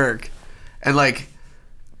off at work. And like,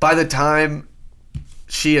 by the time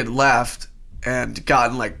she had left and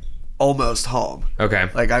gotten like almost home, Okay.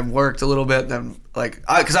 like I worked a little bit, then like,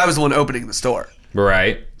 because I was the one opening the store.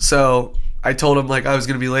 Right. So I told him like I was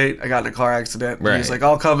going to be late. I got in a car accident. And Right. He's like,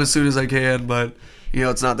 I'll come as soon as I can, but you know,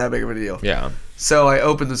 it's not that big of a deal. Yeah. So I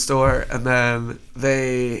opened the store, and then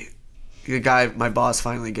the guy, my boss,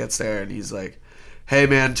 finally gets there, and he's like, "Hey,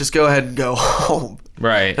 man, just go ahead and go home."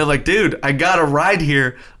 Right. And I'm like, "Dude, I got a ride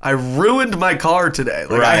here. I ruined my car today.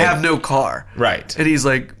 Like, I Right. have no car." Right. And he's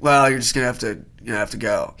like, "Well, you're just gonna have to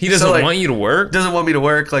go." He doesn't So, like, want you to work? Doesn't want me to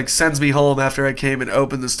work. Like, sends me home after I came and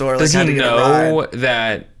opened the store. Like, Does had he to get a know ride.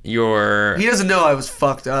 that you're... He doesn't know I was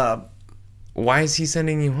fucked up Why is he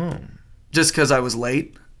sending you home? just because I was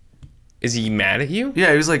late. Is he mad at you?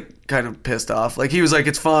 Yeah, he was like kind of pissed off. Like he was like,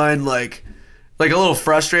 "It's fine." Like a little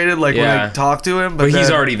frustrated. Like when Yeah. I talked to him, But he's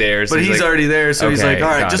then- already there. So But he's like, already there, so he's okay, like, "All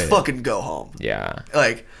right, got just it." fucking go home." Yeah.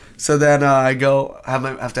 Like so then I go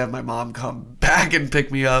have to have my mom come back and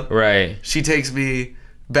pick me up. Right. She takes me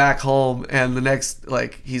back home, and the next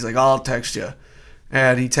he's like, "I'll text you,"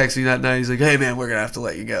 and he texts me that night. He's like, "Hey man, we're gonna have to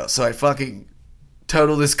let you go." So I fucking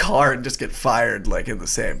total this car and just get fired like in the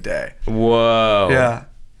same day. Whoa. Yeah.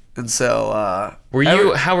 And so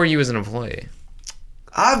How were you as an employee?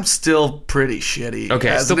 I'm still pretty shitty. Okay,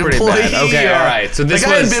 as still an pretty employee. bad. Okay, Yeah. all right. So this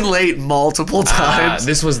like, I was- had been late multiple times.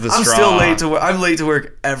 this was the I'm straw. still late to work. I'm late to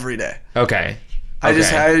work every day. Okay. I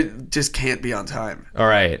Okay. just can't be on time. All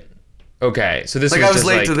right. Okay. So this Like was I was just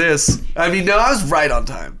late like, to this. I mean, no, I was right on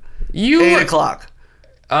time. You 8:00.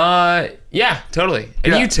 Yeah, totally.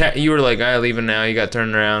 And Yeah. you were like, "I'm leaving now." You got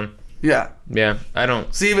turned around. Yeah. Yeah. I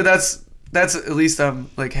don't. See, but that's at least I'm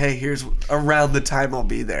like, hey, here's around the time I'll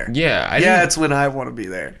be there. Yeah. I Yeah, didn't, it's when I want to be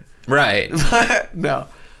there. right. But no.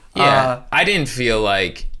 Yeah. I didn't feel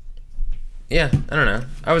like. Yeah. I don't know.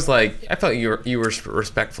 I was like, I felt you were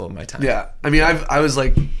respectful of my time. Yeah. I mean, I was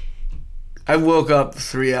like, I woke up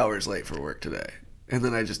 3 hours late for work today, and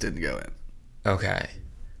then I just didn't go in. Okay.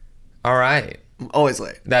 All right. I'm always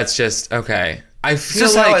late. That's just okay. I It's feel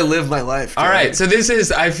just like. how I live my life. All right. So this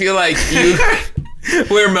is. I feel like you.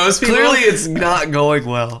 where most people. Clearly, it's not going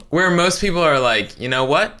well. Where most people are like, you know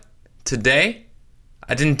what? Today,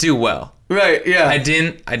 I didn't do well. Right? Yeah. I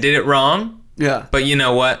did it wrong. Yeah. But you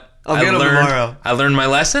know what? I'll get 'em tomorrow. I learned my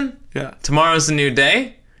lesson. Yeah. Tomorrow's a new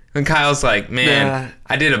day. And Kyle's like, man, Nah.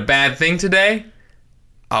 I did a bad thing today.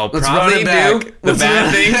 I'll Let's probably run it back. do the Let's bad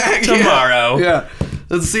run it thing back. tomorrow. Yeah.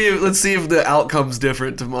 Let's see if the outcome's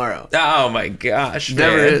different tomorrow. Oh my gosh,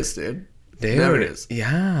 Never man. is, dude. Dude, Never is.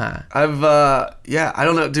 yeah. I've I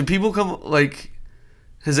don't know. Do people come like?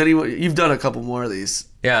 Has anyone? You've done a couple more of these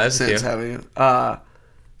Yeah, that's since, you. haven't you?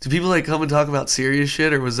 Do people like come and talk about serious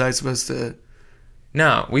shit, or was I supposed to?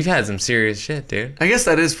 No, we've had some serious shit, dude. I guess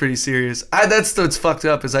that is pretty serious. That's what's fucked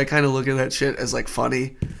up is I kind of look at that shit as like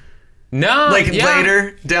funny, No, like yeah.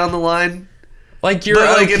 later down the line. Like you're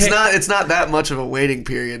But like okay. it's not that much of a waiting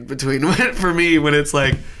period between for me when it's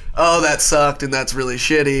like, oh, that sucked and that's really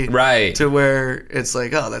shitty, Right. to where it's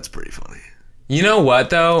like, oh, that's pretty funny. You know what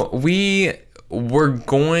though?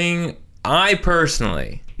 I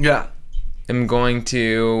personally Yeah. am going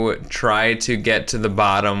to try to get to the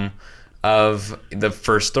bottom of the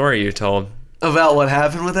first story you told. About what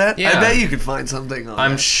happened with that? Yeah. I bet you could find something on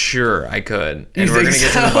I'm that. sure I could. You And we're think gonna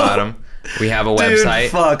get to the so? bottom. We have a Dude, website.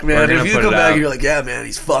 fuck, We're man. gonna If you put come it back out. and you're like, yeah, man,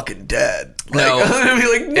 he's fucking dead. Like, No. I'm gonna be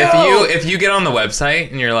like, no. If you get on the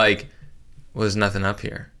website and you're like, well, there's nothing up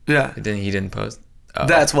here. Yeah. Then he didn't post. Oh,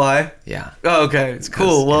 That's why. yeah. Oh, okay. It's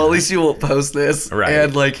cool. Well, at least you won't post this. Right.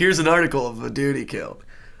 And like, here's an article of a dude he killed.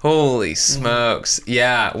 Holy smokes.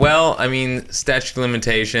 Yeah. Well, I mean, statute of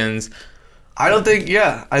limitations. I don't think,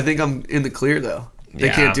 I think I'm in the clear though. They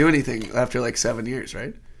Yeah. can't do anything after like 7 years,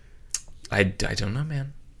 right? I don't know,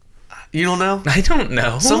 man. You don't know? I don't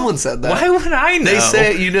know. Someone said that. Why would I know? They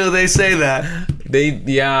say, they say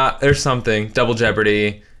that. There's something. Double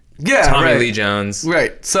Jeopardy. Yeah, Tommy right. Lee Jones.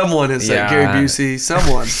 Right. Someone has said Yeah. Gary Busey.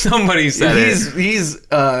 Someone. Somebody said it. He's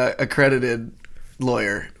accredited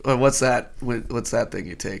lawyer. What's that? What's that thing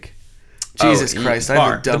you take? Jesus Oh, Christ!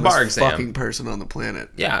 bar- I'm the the bar dumbest exam. fucking person on the planet.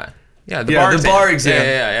 Yeah. Yeah, Yeah, the bar exam.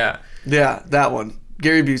 Yeah. Yeah, that one.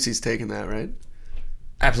 Gary Busey's taking that, right?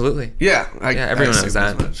 Absolutely. Yeah, everyone knows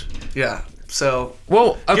that. Yeah. So,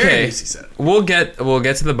 well, okay. Gary Busey said it. We'll get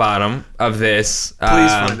to the bottom of this.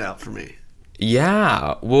 Please find out for me.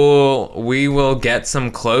 Yeah, we will get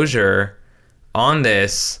some closure on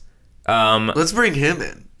this. Let's bring him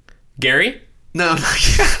in. Gary? No.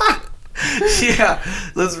 Yeah,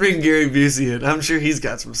 let's bring Gary Busey in. I'm sure he's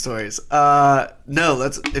got some stories.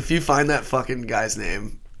 No, if you find that fucking guy's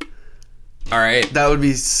name. All right. That would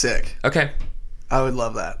be sick. Okay. I would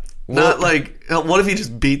love that. Well, Not like, what if he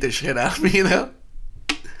just beat the shit out of me, though?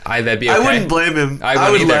 That'd be okay. I wouldn't blame him.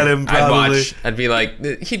 I would let him, probably. I'd be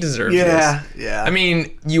like, he deserves this. Yeah. I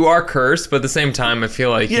mean, you are cursed, but at the same time, I feel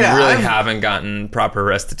like you really haven't gotten proper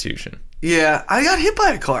restitution. Yeah, I got hit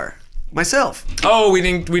by a car myself. Oh, we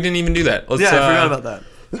didn't even do that. I forgot about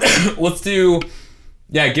that. Let's do,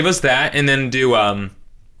 give us that, and then do,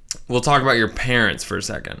 we'll talk about your parents for a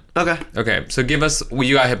second. Okay, so give us,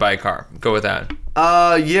 you got hit by a car. Go with that.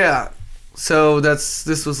 Yeah. So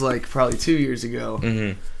this was like probably 2 years ago.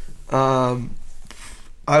 Mm-hmm.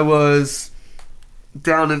 I was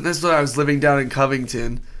I was living down in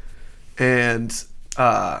Covington, and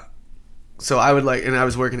so I would and I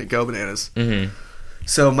was working at Go Bananas. Mm-hmm.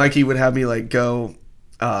 So Mikey would have me like go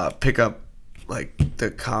pick up like the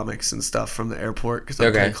comics and stuff from the airport because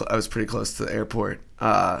I was pretty close to the airport.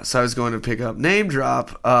 So I was going to pick up Name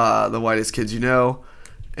Drop, The Whitest Kids You Know,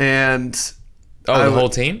 and the whole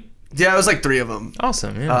team. Yeah, it was like 3 of them.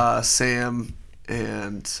 Awesome. Yeah. Sam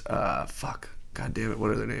and God damn it, what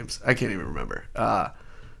are their names? I can't even remember.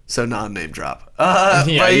 So non-name drop.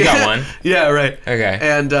 You got one. Yeah, right. Okay.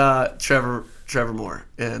 And Trevor Moore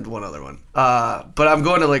and one other one. But I'm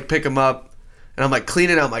going to like pick them up, and I'm like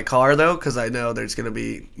cleaning out my car though, because I know there's gonna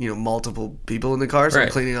be multiple people in the car, so I'm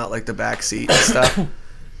cleaning out like the back seat and stuff. And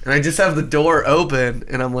I just have the door open,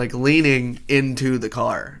 and I'm like leaning into the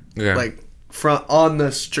car, like front on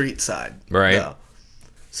the street side. Right. Though.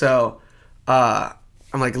 So, I'm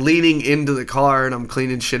like leaning into the car, and I'm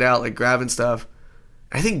cleaning shit out, like grabbing stuff.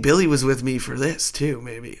 I think Billy was with me for this too,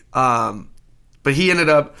 maybe. But he ended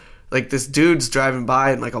up like this dude's driving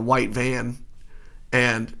by in like a white van,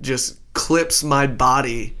 and just clips my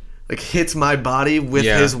body, like hits my body with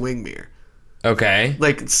his wing mirror. Okay.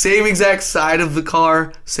 Like same exact side of the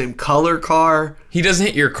car, same color car. He doesn't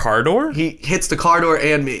hit your car door? He hits the car door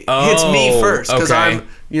and me. Oh, hits me first because okay. I'm,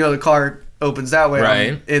 the car opens that way.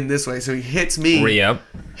 Right. I'm in this way, so he hits me. Yep.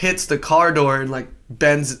 Hits the car door and like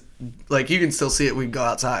bends. Like you can still see it when you go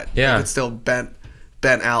outside. Yeah. Like, it's still bent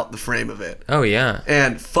out the frame of it. Oh yeah.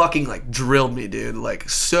 And fucking like drilled me, dude, like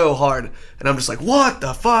so hard. And I'm just like, what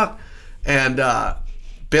the fuck? And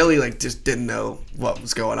Billy like just didn't know what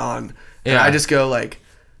was going on. And I just go like,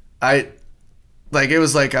 it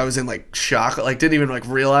was like I was in like shock, like didn't even like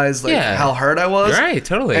realize like how hurt I was. Right,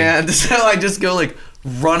 totally. And so I just go like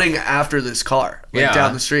running after this car, like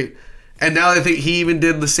down the street. And now I think he even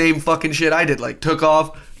did the same fucking shit I did, like took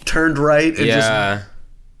off, turned right, and just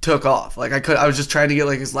took off. Like I was just trying to get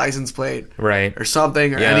like his license plate, or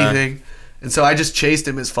something, or anything. And so I just chased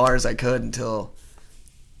him as far as I could until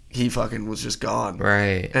he fucking was just gone.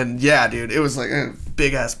 Right. And yeah, dude, it was like a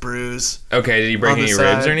big ass bruise. Okay, did he break any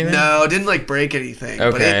ribs or anything? No, didn't like break anything.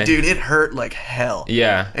 Okay. But it hurt like hell.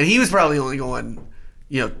 Yeah. And he was probably only going,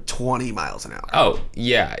 20 miles an hour. Oh,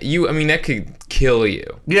 yeah. I mean, that could kill you.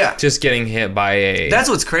 Yeah. Just getting hit by a... That's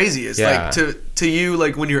what's crazy is like to you,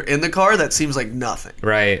 like when you're in the car, that seems like nothing.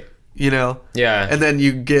 Right. Yeah. And then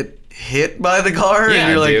you get hit by the car and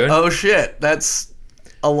you're like, oh shit, that's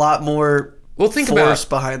a lot more force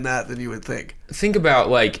behind that than you would think. Think about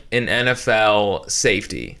like an NFL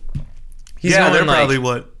safety. They're probably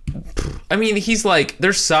what? I mean, he's like,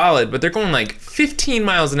 they're solid, but they're going like 15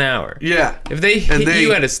 miles an hour. Yeah. If they hit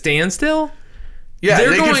you at a standstill,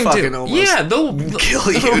 they're going to almost they'll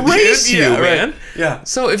kill you, they'll race you, man. Right. Yeah.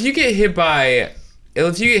 So if you get hit by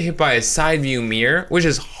a side view mirror, which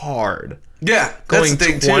is hard. Yeah. Going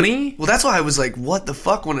 20? Well, that's why I was like, what the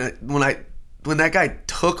fuck when that guy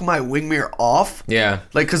took my wing mirror off? Yeah.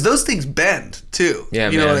 Like, cause those things bend too. Yeah,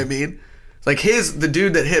 you know what I mean? Like the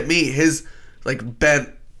dude that hit me, his like bent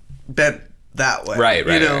that way.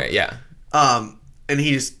 Right, yeah. And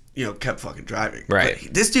he just, kept fucking driving. Right.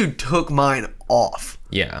 But this dude took mine off.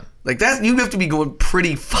 Yeah. Like that, you have to be going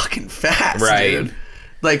pretty fucking fast, right, dude.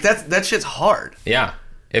 Like that shit's hard. Yeah.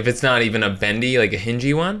 If it's not even a bendy, like a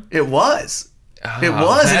hingy one. It was.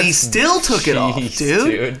 And he still took it off,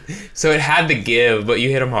 dude. So it had to give, but you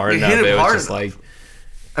hit him hard enough. It was just like,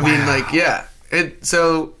 I mean, like, yeah.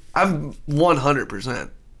 So I'm 100%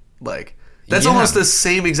 like, that's almost the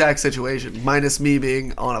same exact situation, minus me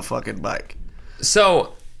being on a fucking bike.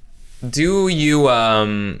 So, do you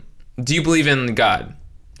believe in God?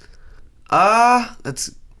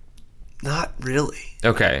 That's not really.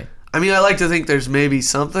 Okay. I mean, I like to think there's maybe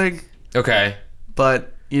something, Okay.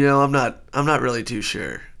 but I'm not really too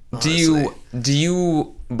sure. Honestly. Do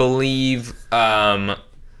you believe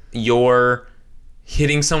you're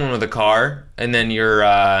hitting someone with a car and then you're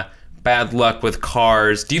bad luck with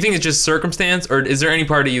cars? Do you think it's just circumstance, or is there any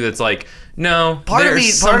part of you that's like, no? Part of me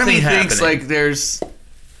happening. thinks like there's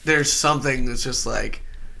something that's just like,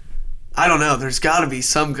 I don't know. There's got to be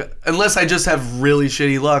unless I just have really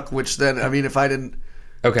shitty luck, which then, I mean, if I didn't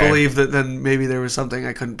believe that, then maybe there was something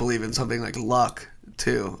I couldn't believe in, something like luck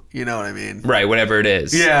too. You know what I mean? Right. Whatever it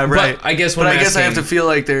is. Yeah. Right. But I guess I have to feel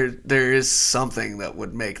like there is something that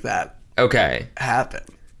would make that happen.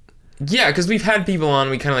 Yeah, because we've had people on.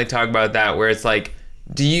 We kind of like talk about that, where it's like,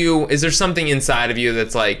 is there something inside of you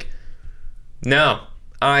that's like, no,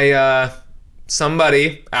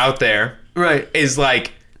 somebody out there, right, is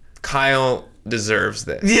like, Kyle deserves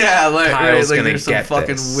this. Yeah, Kyle's like gonna there's some get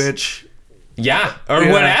fucking this. witch. Yeah, or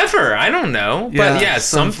whatever. I don't know. But yeah,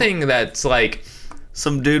 something that's like,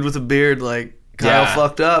 some dude with a beard, like, Kyle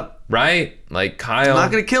fucked up. Right? Like, Kyle. I'm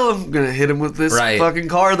not going to kill him. I'm going to hit him with this fucking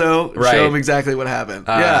car, though. Right. Show him exactly what happened.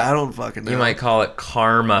 I don't fucking know. You might call it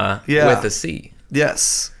karma with a C.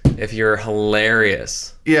 Yes. If you're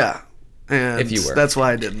hilarious. Yeah. And if you were. That's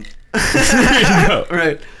why I didn't.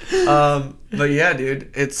 Right. But yeah,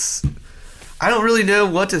 dude, I don't really know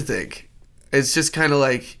what to think. It's just kind of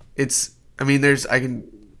like, I mean,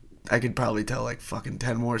 I could probably tell like fucking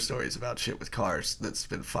 10 more stories about shit with cars that's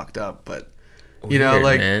been fucked up, but Weird,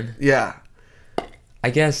 like, man. Yeah. I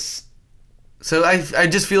guess. So I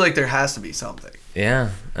just feel like there has to be something. Yeah,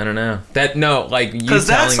 I don't know. Like, you because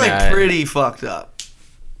that's like pretty fucked up.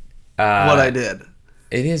 What I did.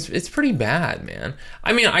 It's pretty bad, man.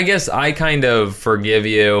 I mean, I guess I kind of forgive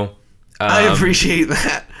you. I appreciate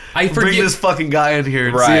that. Bring this fucking guy in here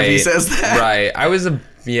and see if he says that.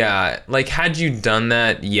 Right. Like, had you done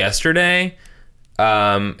that yesterday,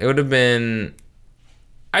 it would have been,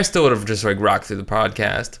 I still would have just like rocked through the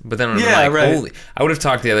podcast, but then I would have holy, I would have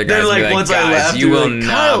talked to the other guys and be like, guys, you will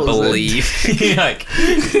not believe like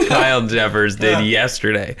Kyle Jeffers did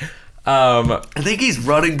yesterday. I think he's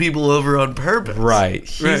running people over on purpose. Right.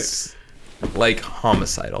 He's like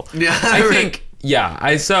homicidal. Yeah. I think,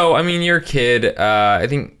 I mean, you're a kid, I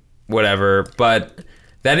think whatever, but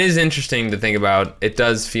that is interesting to think about. It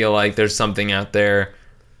does feel like there's something out there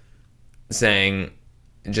saying,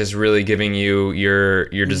 just really giving you your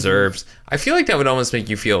deserves. I feel like that would almost make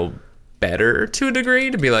you feel better to a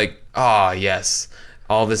degree, to be like, oh yes,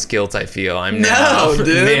 all this guilt I feel, I'm now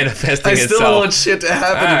manifesting itself. I still don't want shit to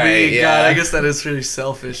happen to me. Yeah. God, I guess that is really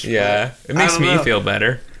selfish. Yeah, it makes me feel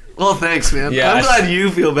better. Well, thanks, man. Yeah. I'm glad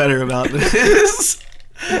you feel better about this.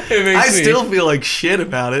 I still feel like shit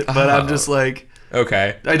about it, but I'm just like,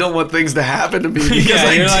 okay, I don't want things to happen to me because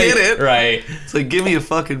I did it. Right. It's like, give me a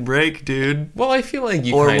fucking break, dude. Well, I feel like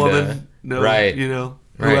you or kinda, woman, no, right? You know,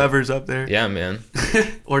 whoever's up there. Yeah, man.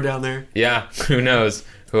 Or down there. Yeah, who knows?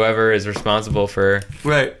 Whoever is responsible for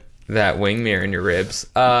that wing mirror in your ribs.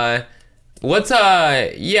 We'll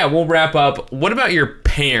wrap up. What about your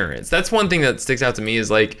parents? That's one thing that sticks out to me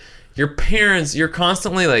is like your parents. You're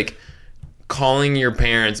constantly like calling your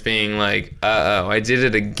parents, being like, "Uh-oh, I did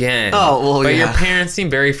it again." Oh, well, but your parents seem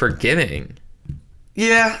very forgiving.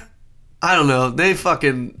 Yeah, I don't know. They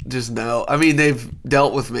fucking just know. I mean, they've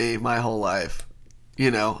dealt with me my whole life. You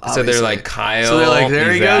know, obviously. So they're like, Kyle. So they're like,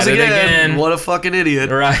 there he goes again. What a fucking idiot.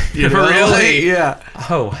 Right. You know? Really? Yeah.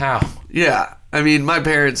 Oh, how? Yeah. I mean, my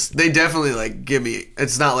parents, they definitely like give me,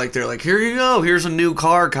 it's not like they're like, here you go, here's a new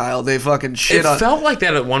car, Kyle. They fucking shit on. It felt like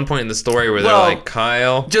that at one point in the story where they're like,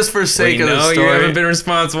 Kyle, just for sake of the story. You haven't been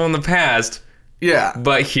responsible in the past. Yeah.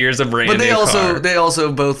 But here's a brand new car. But they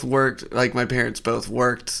also both worked, like my parents both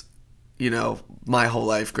worked, you know, my whole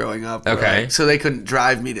life growing up. Okay. Right? So they couldn't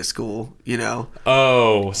drive me to school, you know.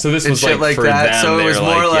 Oh, so this was shit like for that. them. So it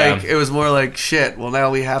was more like shit. Well, now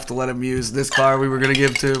we have to let him use this car we were gonna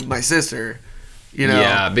give to my sister. You know.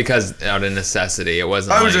 Yeah, because out of necessity, it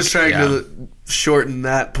wasn't. I was just trying to shorten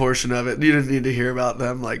that portion of it. You didn't need to hear about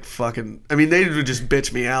them like fucking. I mean, they would just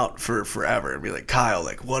bitch me out for forever and be like, Kyle,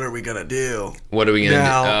 like, what are we gonna do? What are we gonna do?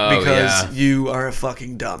 Oh, because you are a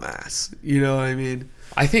fucking dumbass. You know what I mean?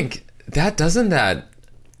 I think. That's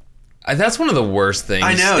one of the worst things.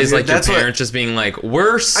 I know. Is like your parents just being like,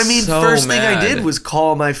 first thing I did was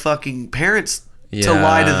call my fucking parents to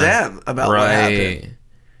lie to them about what happened.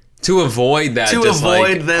 To avoid that. To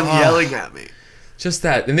avoid them yelling at me. Just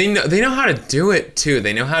that. And they know how to do it too.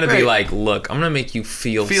 They know how to be like, look, I'm going to make you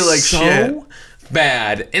feel like so shit.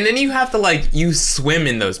 bad. And then you have to, like, you swim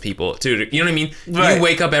in those people, too. You know what I mean? Right. You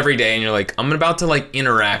wake up every day and you're like, I'm about to, like,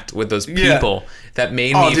 interact with those people that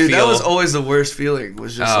made me dude, feel... that was always the worst feeling,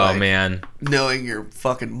 was just, man. knowing your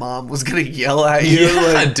fucking mom was gonna yell at you. Yeah,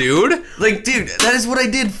 like, dude. Like, dude, that is what I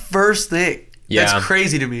did first thing. Yeah. That's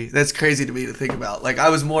crazy to me. That's crazy to me to think about. Like, I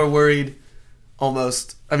was more worried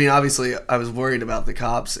almost... I mean, obviously, I was worried about the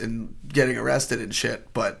cops and getting arrested and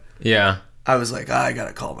shit, but... Yeah. I was like, I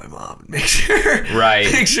gotta call my mom and make sure...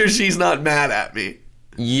 Right. Make sure she's not mad at me.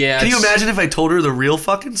 Yeah. Can you imagine if I told her the real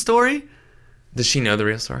fucking story? Does she know the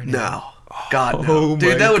real story? No. God, no. Oh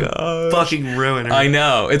Dude, my that would gosh. fucking ruin her. I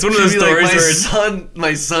know. It's one of She'd those be like, stories where it's...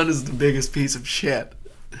 my son is the biggest piece of shit.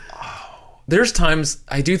 There's times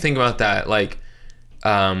I do think about that, like,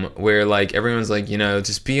 where, like, everyone's like, you know,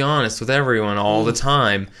 just be honest with everyone all the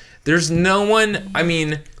time. There's no one, I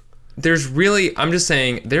mean, there's really, I'm just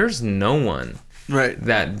saying, there's no one Right.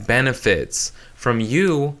 that benefits from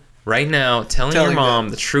you right now telling your mom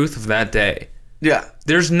the truth of that day. Yeah.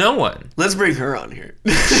 There's no one. Let's bring her on here.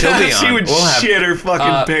 She'll be on. She would We'll have- shit her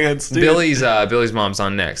fucking pants, dude. Billy's mom's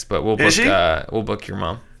on next, but we'll book Is she? we'll book your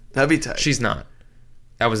mom. That'd be tight. She's not.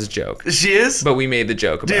 That was a joke. She is? But we made the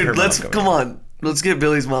joke about her Dude, mom let's coming come on. on. Let's get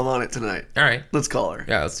Billy's mom on it tonight. All right. Let's call her.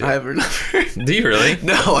 Yeah, let's do it. I have her number. Do you really?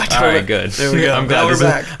 No, I don't. All right, good. There we go. I'm Now glad we're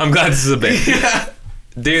back. I'm glad this is a bit. Yeah.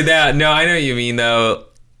 Dude, no, I know what you mean, though.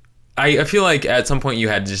 I feel like at some point you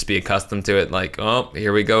had to just be accustomed to it. Like, oh,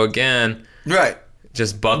 here we go again. Right.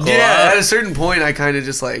 Just buckle Yeah, up. at a certain point, I kind of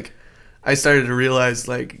just, like, I started to realize,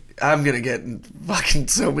 like, I'm going to get in fucking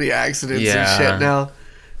so many accidents and shit now.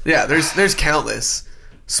 Yeah, there's countless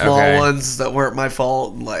small ones that weren't my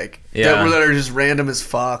fault, and, like, that are just random as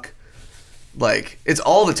fuck. Like, it's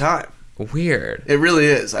all the time. Weird. It really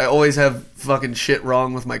is. I always have fucking shit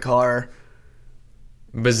wrong with my car.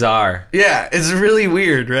 Bizarre. Yeah, it's really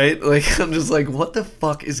weird, right? Like, I'm just like, what the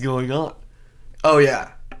fuck is going on? Oh,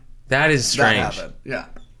 yeah. That is strange. That happened. Yeah.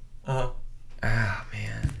 Uh-huh. Ah,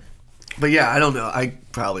 man. But yeah, I don't know. I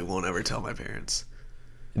probably won't ever tell my parents.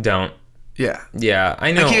 Don't. Yeah. Yeah,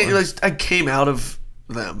 I know. I came out of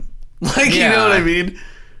them. Like, you know what I mean?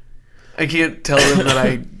 I can't tell them that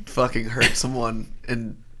I fucking hurt someone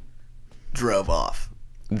and drove off.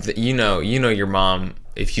 You know your mom,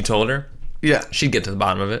 if you told her, Yeah. she'd get to the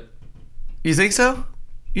bottom of it. You think so?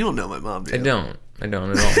 You don't know my mom, do you? I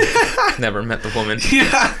don't at all. Never met the woman.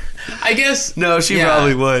 Yeah. I guess. No, she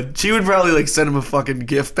probably would. She would probably, like, send him a fucking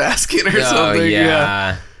gift basket or something.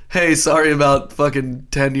 Yeah. Hey, sorry about fucking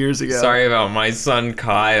 10 years ago. Sorry about my son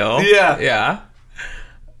Kyle. Yeah. Yeah.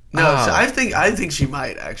 No, Oh. I think she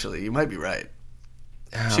might, actually. You might be right.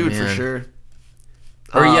 Oh, She would for man. sure.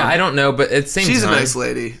 Or yeah, I don't know, but at the same time, She's a nice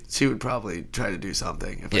lady. She would probably try to do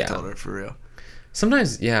something if I told her for real.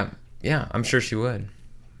 Sometimes, yeah, I'm sure she would.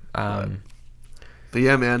 But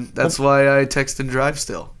yeah, man, that's why I text and drive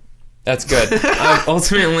still. That's good.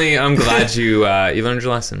 Ultimately, I'm glad you learned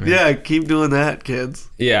your lesson, man. Yeah, keep doing that, kids.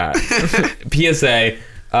 Yeah. PSA.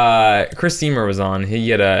 Chris Steamer was on. He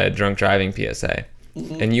had a drunk driving PSA,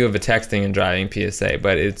 and you have a texting and driving PSA.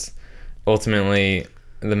 But it's ultimately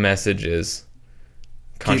the message is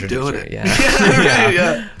contradictory. Keep doing it.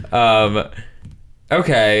 Yeah. Yeah.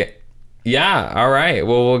 Okay. Yeah. All right.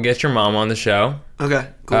 Well, we'll get your mom on the show. Okay.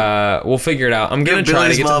 Cool. We'll figure it out. I'm gonna Get try to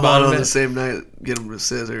Billy's get to the mom bottom on of the it. same night. Get him to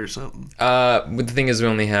scissor or something. But the thing is, we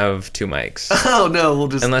only have 2 mics. Oh no, we'll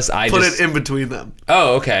just Unless I put just- it in between them.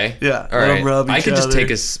 Oh, okay. Yeah, All let 'em right. rub I each could just other.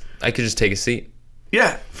 I could just take a seat.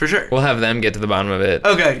 Yeah, for sure. We'll have them get to the bottom of it.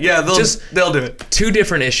 Okay, yeah, they'll do it. 2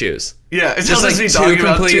 different issues. Yeah, it's Just just like me two talking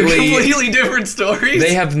about two completely- completely different stories.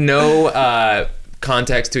 They have no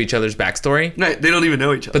context to each other's backstory, right, they don't even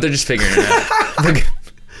know each other. but they're just figuring it out.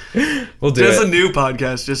 We'll do Just it. a new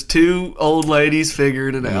podcast, just 2 old ladies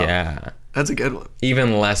figuring it out. Yeah. That's a good one.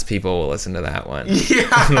 Even less people will listen to that one.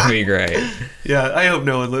 Yeah. It'll be great. Yeah, I hope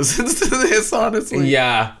no one listens to this, honestly.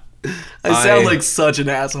 Yeah. I sound like such an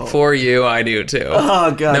asshole. For you, I do too.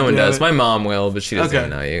 Oh, God. No one damn does. it. My mom will, but she doesn't Okay.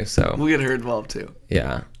 even know you, so. We'll get her involved too.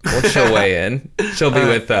 Yeah. Well, she'll weigh in. She'll be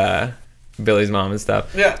with Billy's mom and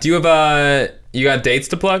stuff. Yeah. Do you have you got dates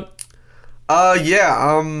to plug? Yeah,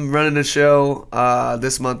 I'm running a show.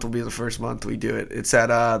 This month will be the first month we do it. It's at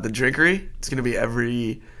the Drinkery. It's gonna be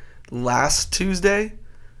every last Tuesday.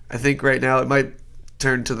 I think right now it might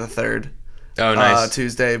turn to the 3rd Oh, nice.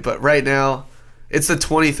 Tuesday, but right now it's the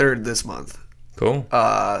 23rd this month. Cool.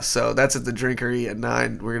 So that's at the Drinkery at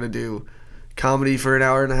 9. We're gonna do comedy for an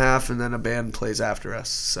hour and a half, and then a band plays after us.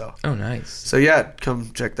 So Nice. so yeah,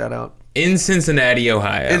 come check that out. In Cincinnati,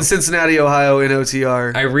 Ohio. In Cincinnati, Ohio, in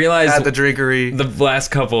OTR. I realized at the Drinkery. the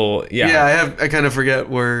last couple. Yeah, I kind of forget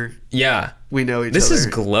where. Yeah. we know each This other. is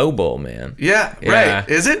global, man. Yeah, Yeah. right.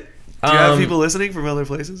 Is it? Do you have people listening from other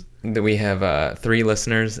places? We have 3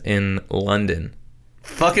 listeners in London.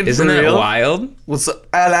 Fucking Isn't for that real? wild? What's up?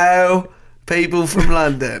 Hello, people from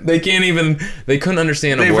London. They couldn't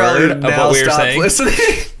understand a They word probably of now what we were stopped saying. listening.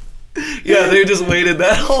 Yeah, they just waited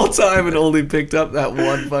that whole time and only picked up that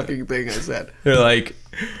one fucking thing I said. They're like,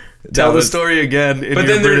 Tell the story again in But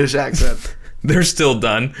your then they're- British accent. They're still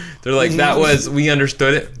done. They're like, we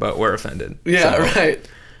understood it, but we're offended. Yeah, So, right.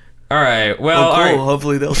 All right. Well, Well, cool. all right.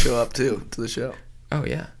 Hopefully they'll show up too to the show. Oh,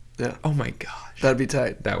 yeah. Yeah, Oh, my gosh. that'd be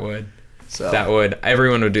tight. That would. So That would.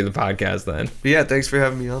 Everyone would do the podcast then. yeah, thanks for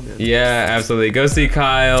having me on, man. Yeah, absolutely. Go see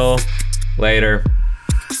Kyle later.